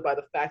molded by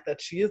the fact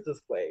that she is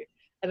this way.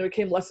 And it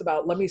became less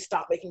about, let me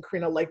stop making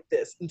Karina like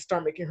this and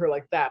start making her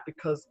like that,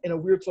 because in a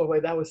weird sort of way,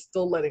 that was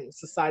still letting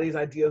society's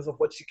ideas of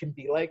what she can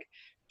be like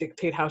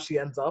dictate how she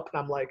ends up.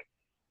 And I'm like,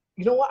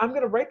 you know what? I'm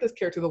going to write this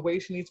character the way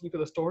she needs to be for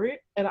the story.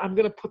 And I'm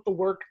going to put the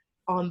work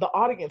on the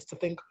audience to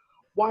think,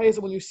 why is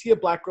it when you see a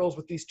Black girl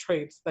with these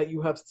traits that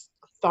you have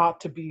thought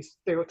to be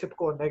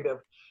stereotypical and negative,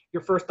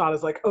 your first thought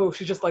is like, oh,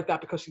 she's just like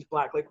that because she's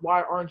Black. Like,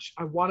 why aren't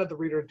I wanted the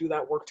reader to do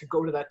that work to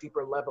go to that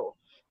deeper level.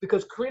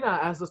 Because Karina,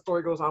 as the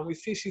story goes on, we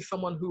see she's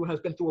someone who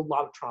has been through a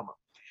lot of trauma.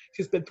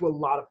 She's been through a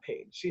lot of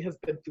pain. She has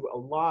been through a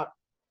lot,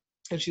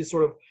 and she's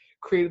sort of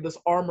created this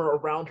armor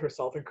around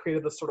herself and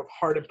created this sort of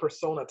hardened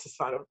persona to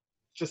sort of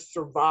just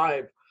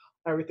survive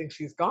everything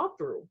she's gone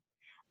through.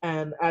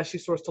 And as she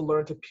starts to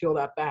learn to peel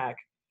that back,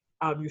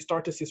 you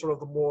start to see sort of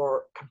the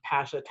more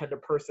compassionate, tender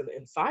person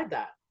inside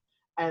that.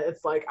 And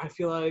it's like, I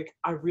feel like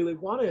I really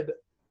wanted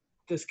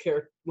this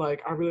character,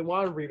 like I really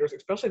wanted readers,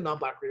 especially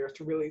non-Black readers,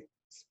 to really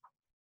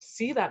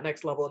see that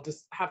next level and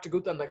just have to go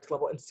to that next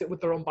level and sit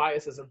with their own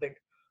biases and think,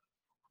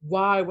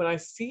 why, when I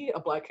see a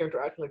Black character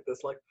acting like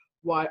this, like,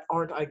 why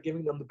aren't I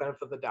giving them the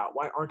benefit of the doubt?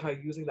 Why aren't I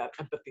using that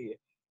empathy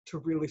to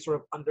really sort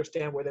of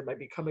understand where they might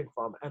be coming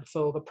from? And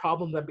so the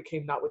problem then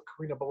became not with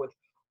Karina, but with,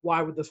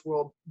 why would this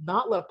world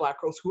not let Black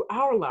girls who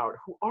are loud,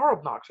 who are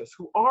obnoxious,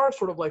 who are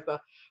sort of like the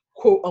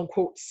quote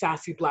unquote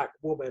sassy Black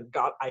woman?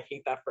 God, I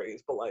hate that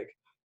phrase, but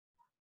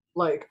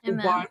like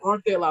Amen. Why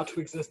aren't they allowed to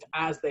exist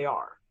as they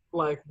are?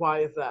 Like, why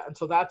is that? And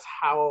so that's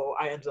how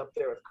I ended up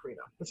there with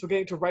Karina. And so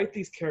getting to write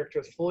these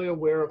characters fully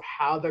aware of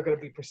how they're going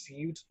to be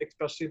perceived,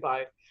 especially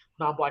by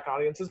non-Black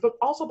audiences, but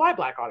also by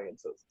Black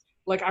audiences.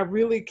 Like, I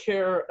really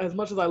care, as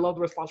much as I love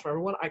the response from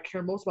everyone, I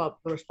care most about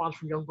the response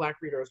from young Black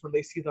readers when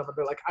they see them and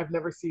they're like, I've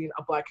never seen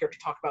a Black character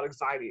talk about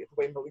anxiety the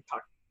way Malik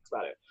talks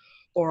about it.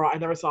 Or I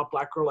never saw a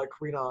Black girl like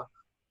Karina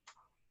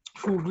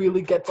who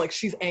really gets, like,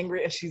 she's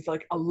angry and she's,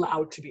 like,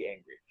 allowed to be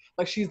angry.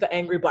 Like, she's the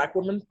angry Black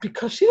woman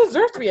because she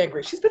deserves to be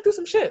angry. She's been through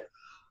some shit.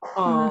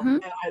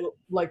 And I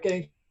like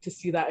getting to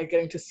see that and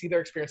getting to see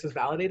their experiences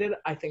validated.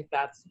 I think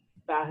that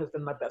has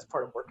been my best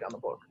part of working on the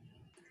book.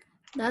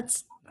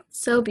 That's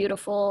so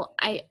beautiful.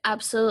 I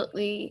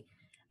absolutely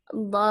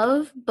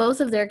love both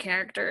of their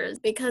characters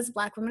because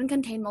Black women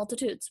contain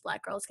multitudes,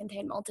 Black girls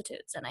contain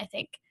multitudes. And I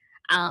think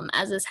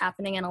as is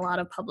happening in a lot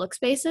of public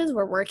spaces,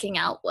 we're working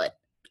out what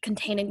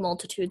containing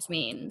multitudes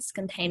means,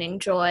 containing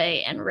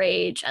joy and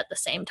rage at the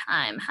same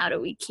time. How do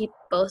we keep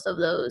both of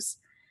those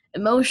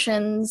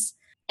emotions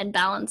and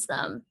balance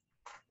them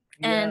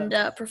and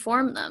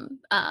perform them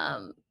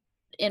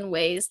in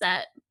ways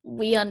that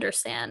we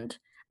understand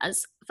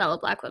as fellow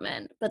Black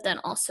women, but then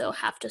also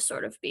have to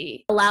sort of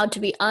be allowed to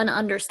be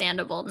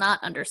ununderstandable,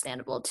 not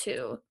understandable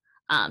to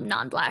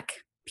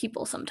non-Black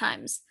people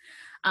sometimes.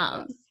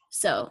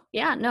 So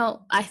yeah,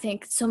 no, I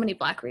think so many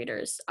Black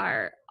readers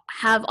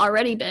have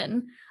already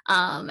been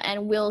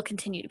and will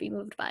continue to be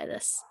moved by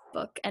this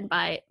book and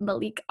by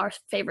Malik, our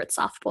favorite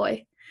soft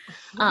boy,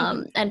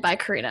 and by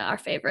Karina, our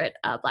favorite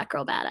Black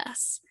girl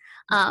badass.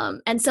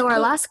 And so our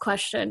last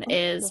question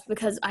is,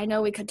 because I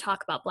know we could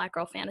talk about Black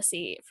girl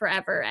fantasy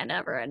forever and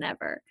ever and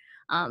ever,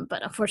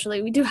 but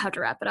unfortunately we do have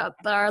to wrap it up.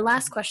 But our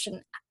last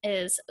question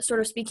is sort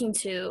of speaking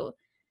to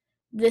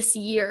this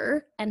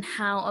year and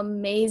how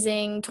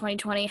amazing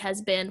 2020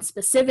 has been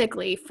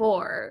specifically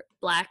for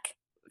Black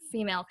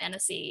female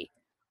fantasy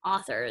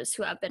authors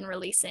who have been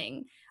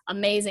releasing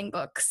amazing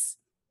books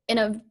in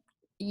a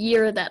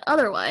year that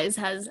otherwise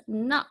has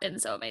not been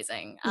so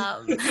amazing,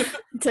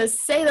 to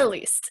say the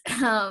least.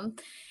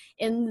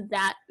 In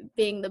that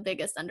being the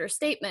biggest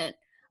understatement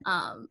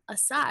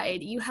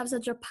aside, you have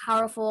such a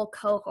powerful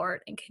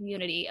cohort and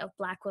community of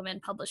Black women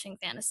publishing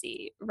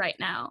fantasy right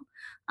now.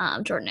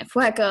 Jordan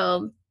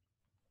Ifueko,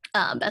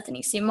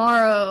 Bethany C.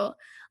 Morrow,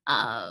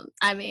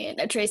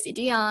 Tracy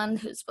Dion,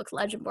 whose book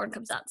Legendborn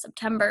comes out in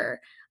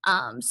September.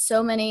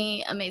 So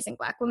many amazing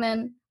Black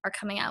women are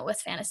coming out with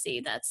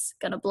fantasy that's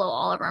going to blow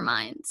all of our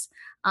minds.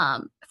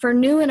 For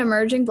new and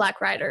emerging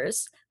Black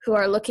writers who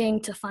are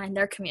looking to find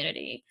their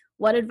community,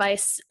 what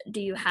advice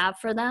do you have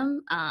for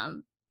them,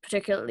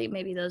 particularly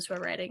maybe those who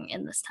are writing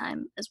in this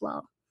time as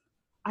well?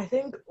 I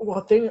think,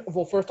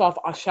 first off,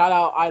 a shout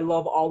out. I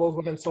love all those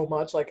women so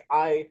much. Like,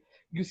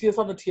 you see us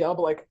on the TL,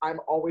 but like,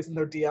 I'm always in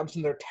their DMs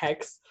and their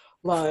texts.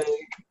 Like,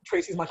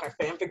 Tracy's my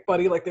fanfic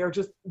buddy. Like, they're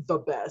just the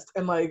best.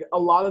 And like, a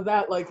lot of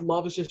that, like,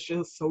 love is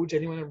just so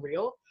genuine and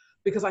real.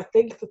 Because I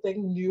think the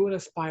thing new and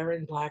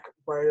aspiring Black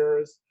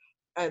writers,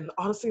 and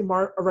honestly,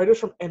 writers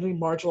from any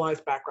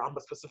marginalized background,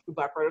 but specifically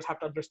Black writers,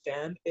 have to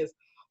understand is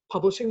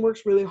publishing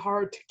works really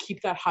hard to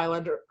keep that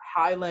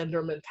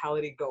Highlander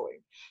mentality going.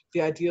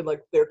 The idea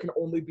like there can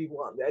only be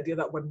one. The idea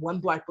that when one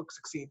Black book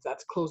succeeds,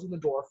 that's closing the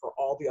door for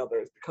all the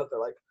others because they're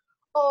like,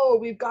 oh,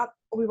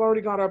 we've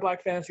already got our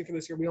Black fantasy for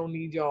this year. We don't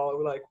need y'all.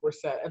 We're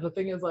set. And the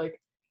thing is, like,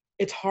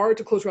 it's hard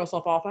to close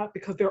yourself off at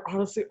because there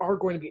honestly are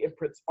going to be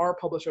imprints, our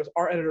publishers,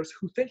 our editors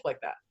who think like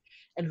that.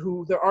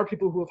 And there are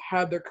people who have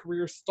had their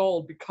careers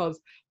stalled because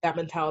that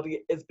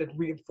mentality has been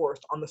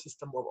reinforced on the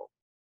system level.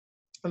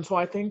 And so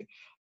I think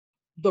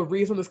the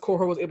reason this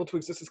cohort was able to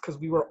exist is because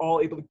we were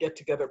all able to get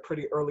together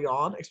pretty early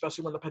on,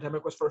 especially when the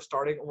pandemic was first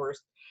starting. And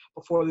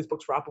before these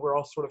books wrapped, we were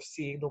all sort of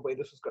seeing the way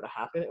this was going to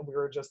happen. And we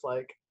were just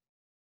like,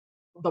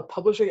 the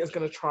publishing is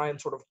going to try and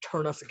sort of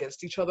turn us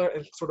against each other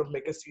and sort of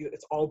make us see that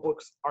it's all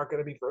books are going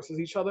to be versus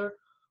each other.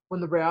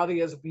 When the reality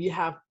is we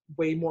have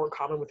way more in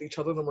common with each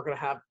other than we're going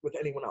to have with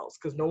anyone else,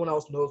 because no one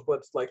else knows what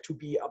it's like to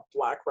be a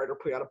Black writer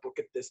putting out a book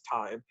at this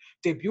time,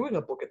 debuting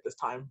a book at this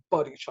time,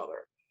 but each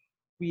other.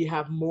 We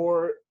have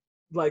more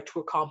like to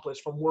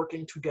accomplish from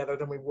working together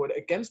than we would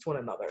against one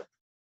another.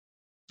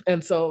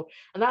 And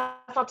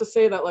that's not to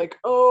say that like,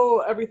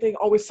 oh, everything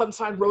always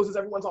sunshine roses,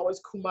 everyone's always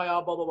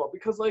kumbaya, blah, blah, blah.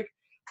 Because like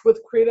with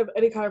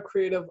any kind of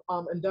creative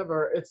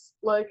endeavor, it's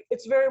like,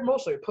 it's very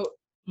emotional. You put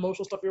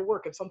emotional stuff in your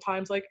work. And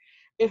sometimes like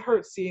it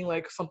hurts seeing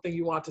like something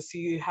you want to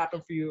see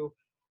happen for you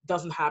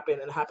doesn't happen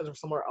and happens from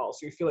somewhere else.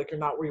 So you feel like you're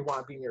not where you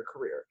want to be in your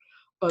career.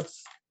 But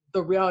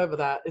the reality of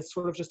that is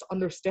sort of just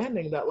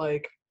understanding that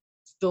like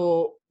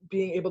still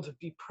being able to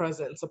be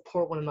present and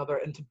support one another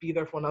and to be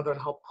there for one another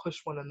and help push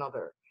one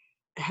another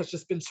has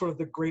just been sort of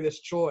the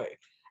greatest joy,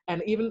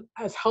 and even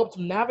has helped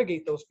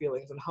navigate those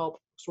feelings and help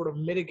sort of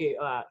mitigate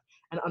that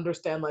and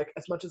understand like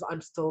as much as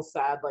I'm still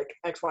sad like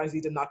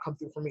XYZ did not come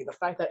through for me, the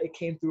fact that it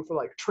came through for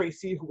like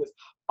Tracy who was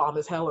bomb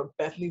as hell or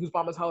Bethany who's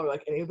bomb as hell or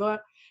like any of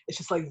that, it's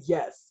just like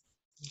yes,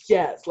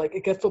 like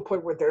it gets to a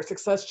point where their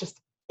success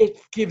just it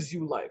gives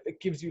you life,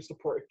 it gives you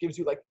support, it gives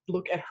you like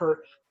look at her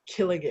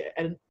killing it.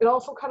 And it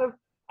also kind of,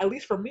 at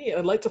least for me,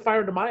 I'd like to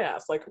fire into my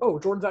ass like, oh,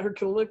 Jordan's out here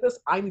killing like this,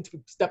 I need to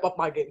step up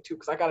my game too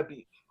because I gotta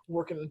be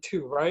working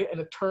too, right? And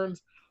it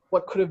turns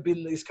what could have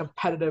been these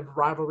competitive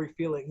rivalry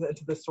feelings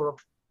into this sort of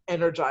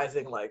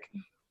energizing, like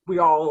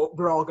we're all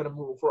gonna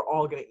move, we're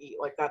all gonna eat,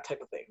 like that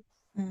type of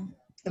thing.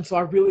 And so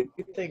I really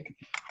think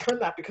turn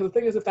that, because the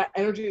thing is, if that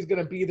energy is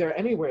gonna be there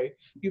anyway,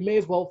 you may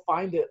as well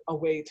find it a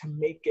way to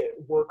make it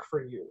work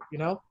for you. You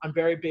know, I'm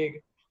very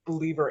big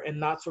believer in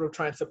not sort of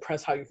trying to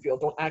suppress how you feel.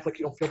 Don't act like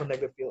you don't feel the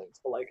negative feelings,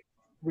 but like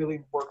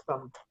really work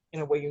them in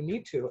a way you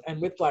need to.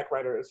 And with Black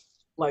writers,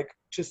 like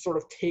just sort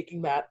of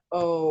taking that,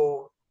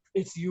 oh,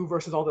 it's you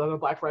versus all the other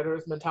Black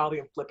writers mentality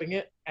and flipping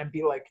it and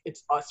be like,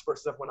 it's us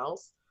versus everyone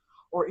else,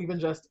 or even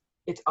just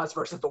it's us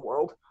versus the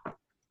world.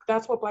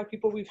 That's what Black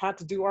people we've had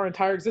to do our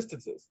entire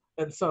existences.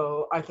 And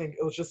so I think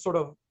it was just sort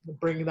of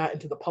bringing that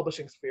into the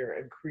publishing sphere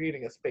and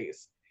creating a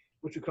space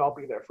which we could all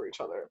be there for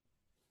each other.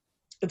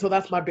 And so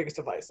that's my biggest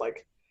advice.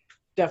 Like,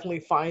 definitely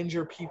find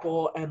your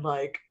people and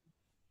like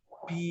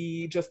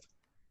be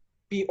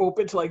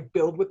open to like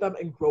build with them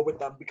and grow with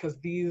them, because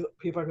these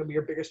people are going to be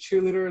your biggest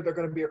cheerleader. They're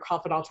going to be your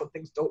confidants when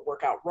things don't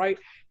work out right.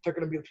 They're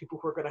going to be the people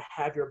who are going to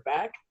have your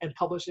back, and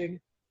publishing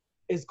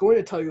is going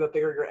to tell you that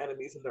they are your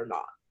enemies, and they're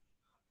not.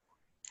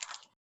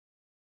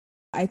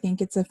 I think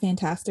it's a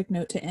fantastic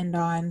note to end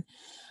on.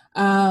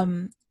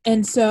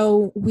 And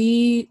so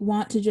we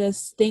want to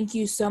just thank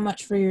you so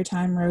much for your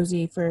time,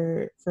 Rosie,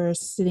 for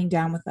sitting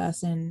down with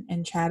us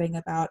and chatting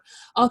about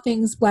all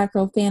things Black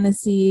Girl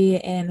Fantasy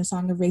and A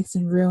Song of Wraiths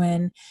and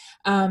Ruin.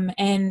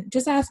 And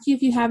just ask you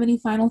if you have any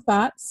final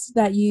thoughts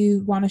that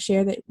you want to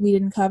share that we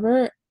didn't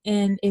cover.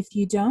 And if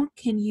you don't,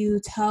 can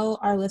you tell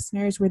our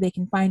listeners where they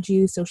can find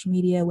you, social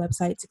media,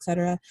 websites,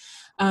 etc.,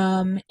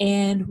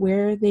 and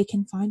where they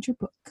can find your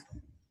book?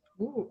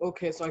 Ooh,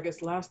 okay, so I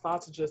guess last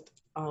thoughts are just,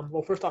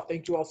 well, first off,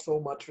 thank you all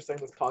so much for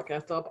setting this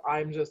podcast up.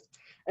 I'm just,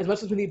 as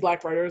much as we need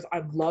Black writers,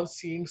 I love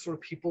seeing sort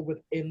of people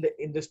within the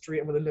industry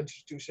and within the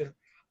institution,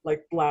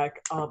 like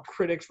Black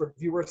critics,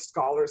 reviewers,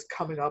 scholars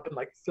coming up and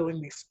like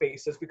filling these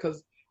spaces,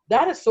 because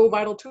that is so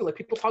vital too. Like,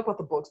 people talk about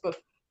the books, but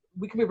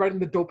we can be writing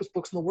the dopest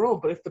books in the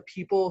world, but if the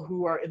people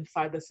who are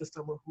inside the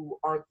system or who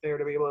aren't there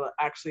to be able to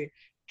actually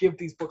give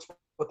these books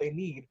what they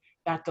need,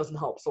 that doesn't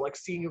help. So like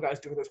seeing you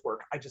guys doing this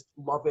work, I just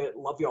love it.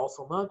 Love you all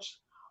so much.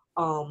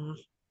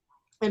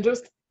 And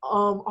just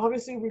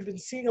obviously we've been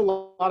seeing a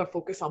lot of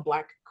focus on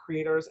Black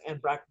creators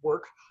and Black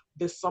work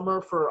this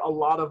summer for a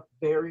lot of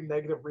very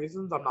negative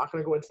reasons. I'm not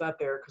going to go into that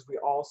there because we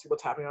all see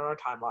what's happening on our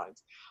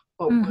timelines.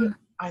 But what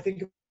I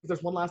think, if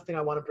there's one last thing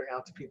I want to bring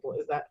out to people,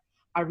 is that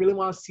I really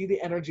want to see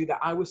the energy that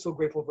I was so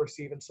grateful to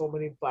receive, and so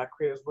many Black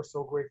creators were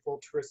so grateful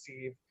to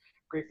receive.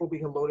 Grateful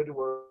being a loaded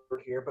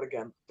word here, but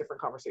again,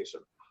 different conversation.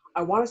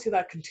 I want to see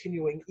that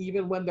continuing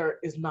even when there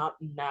is not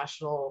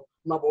national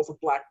levels of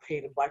Black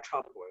pain and Black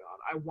trauma going on.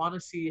 I want to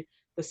see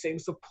the same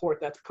support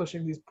that's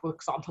pushing these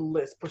books onto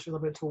lists, pushing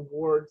them into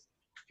awards,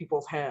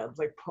 people's hands,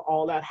 like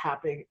all that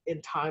happening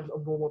in times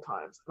of normal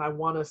times. And I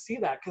want to see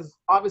that because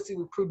obviously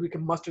we proved we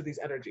can muster these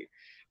energy.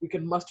 We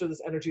can muster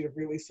this energy to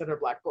really center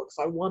Black books.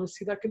 So I want to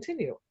see that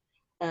continue.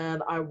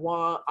 And I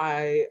want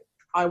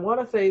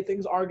to say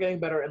things are getting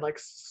better in like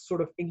sort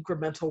of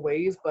incremental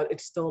ways, but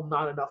it's still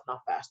not enough,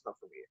 not fast enough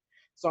for me.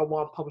 So I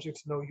want publishing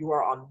to know you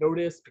are on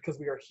notice because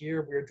we are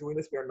here, we are doing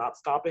this, we are not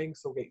stopping,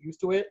 so get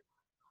used to it.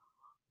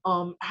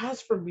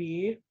 As for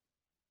me,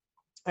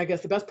 I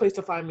guess the best place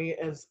to find me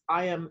is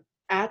I am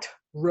at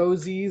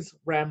Rosie's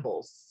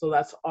Rambles. So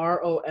that's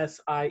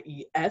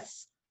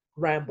ROSIES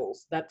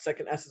Rambles. That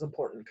second S is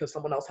important because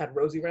someone else had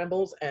Rosie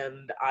Rambles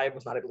and I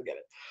was not able to get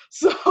it.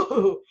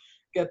 So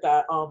get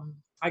that.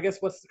 I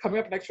guess what's coming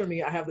up next for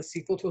me, I have the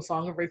sequel to A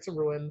Song of Wraiths and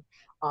Ruin,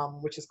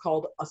 which is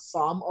called A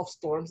Psalm of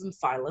Storms and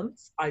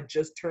Silence. I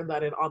just turned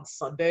that in on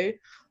Sunday.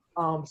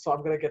 So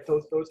I'm going to get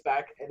those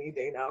back any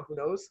day now, who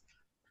knows.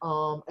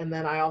 And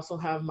then I also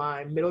have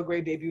my middle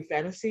grade debut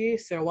fantasy,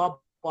 Serwa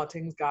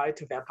Boating's Guide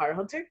to Vampire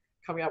Hunting,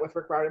 coming out with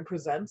Rick Riordan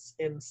Presents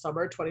in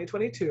summer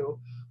 2022.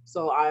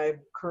 So I'm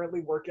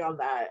currently working on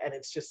that, and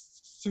it's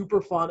just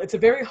super fun. It's a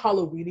very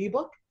Halloween-y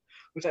book,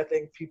 which I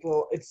think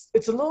people, it's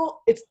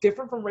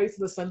different from Wraiths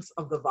in the sense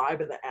of the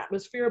vibe and the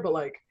atmosphere, but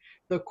like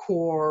the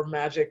core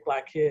magic,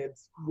 Black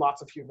kids,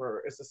 lots of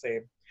humor is the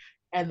same.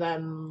 And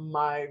then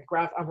I'm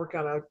working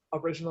on an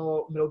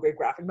original middle grade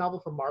graphic novel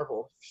from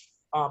Marvel,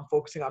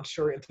 focusing on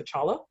Shuri and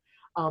T'Challa,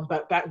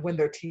 but back when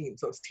they're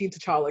teens. So it's teen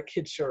T'Challa,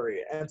 kid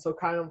Shuri. And so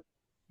kind of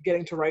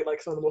getting to write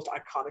like some of the most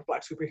iconic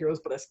Black superheroes,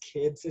 but as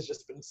kids, has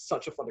just been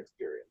such a fun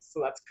experience.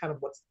 So that's kind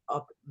of what's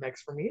up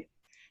next for me.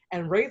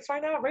 And Wraiths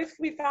right now, Wraiths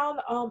can be found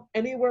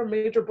anywhere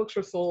major books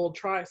are sold.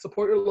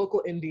 Support your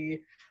local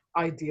indie,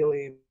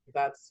 ideally.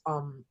 That's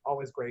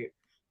always great.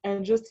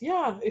 And just,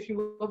 yeah, if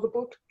you love the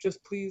book,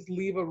 just please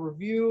leave a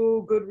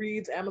review,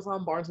 Goodreads,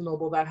 Amazon, Barnes &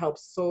 Noble. That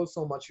helps so,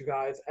 so much, you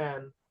guys.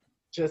 And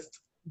just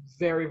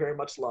very, very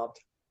much loved.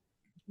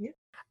 Yeah.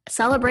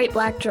 Celebrate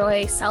Black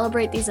joy,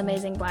 celebrate these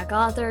amazing Black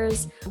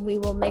authors. We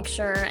will make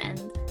sure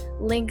and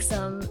link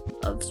some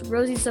of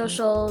Rosie's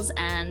socials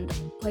and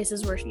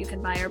places where you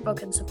can buy our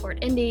book and support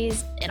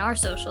indies in our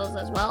socials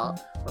as well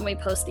when we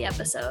post the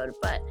episode.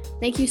 But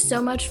thank you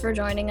so much for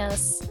joining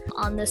us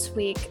on this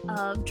week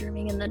of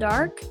Dreaming in the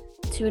Dark.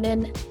 Tune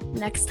in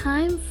next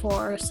time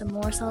for some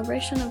more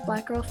celebration of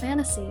Black Girl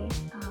Fantasy.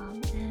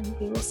 And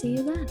we will see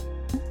you then.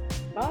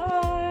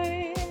 Bye.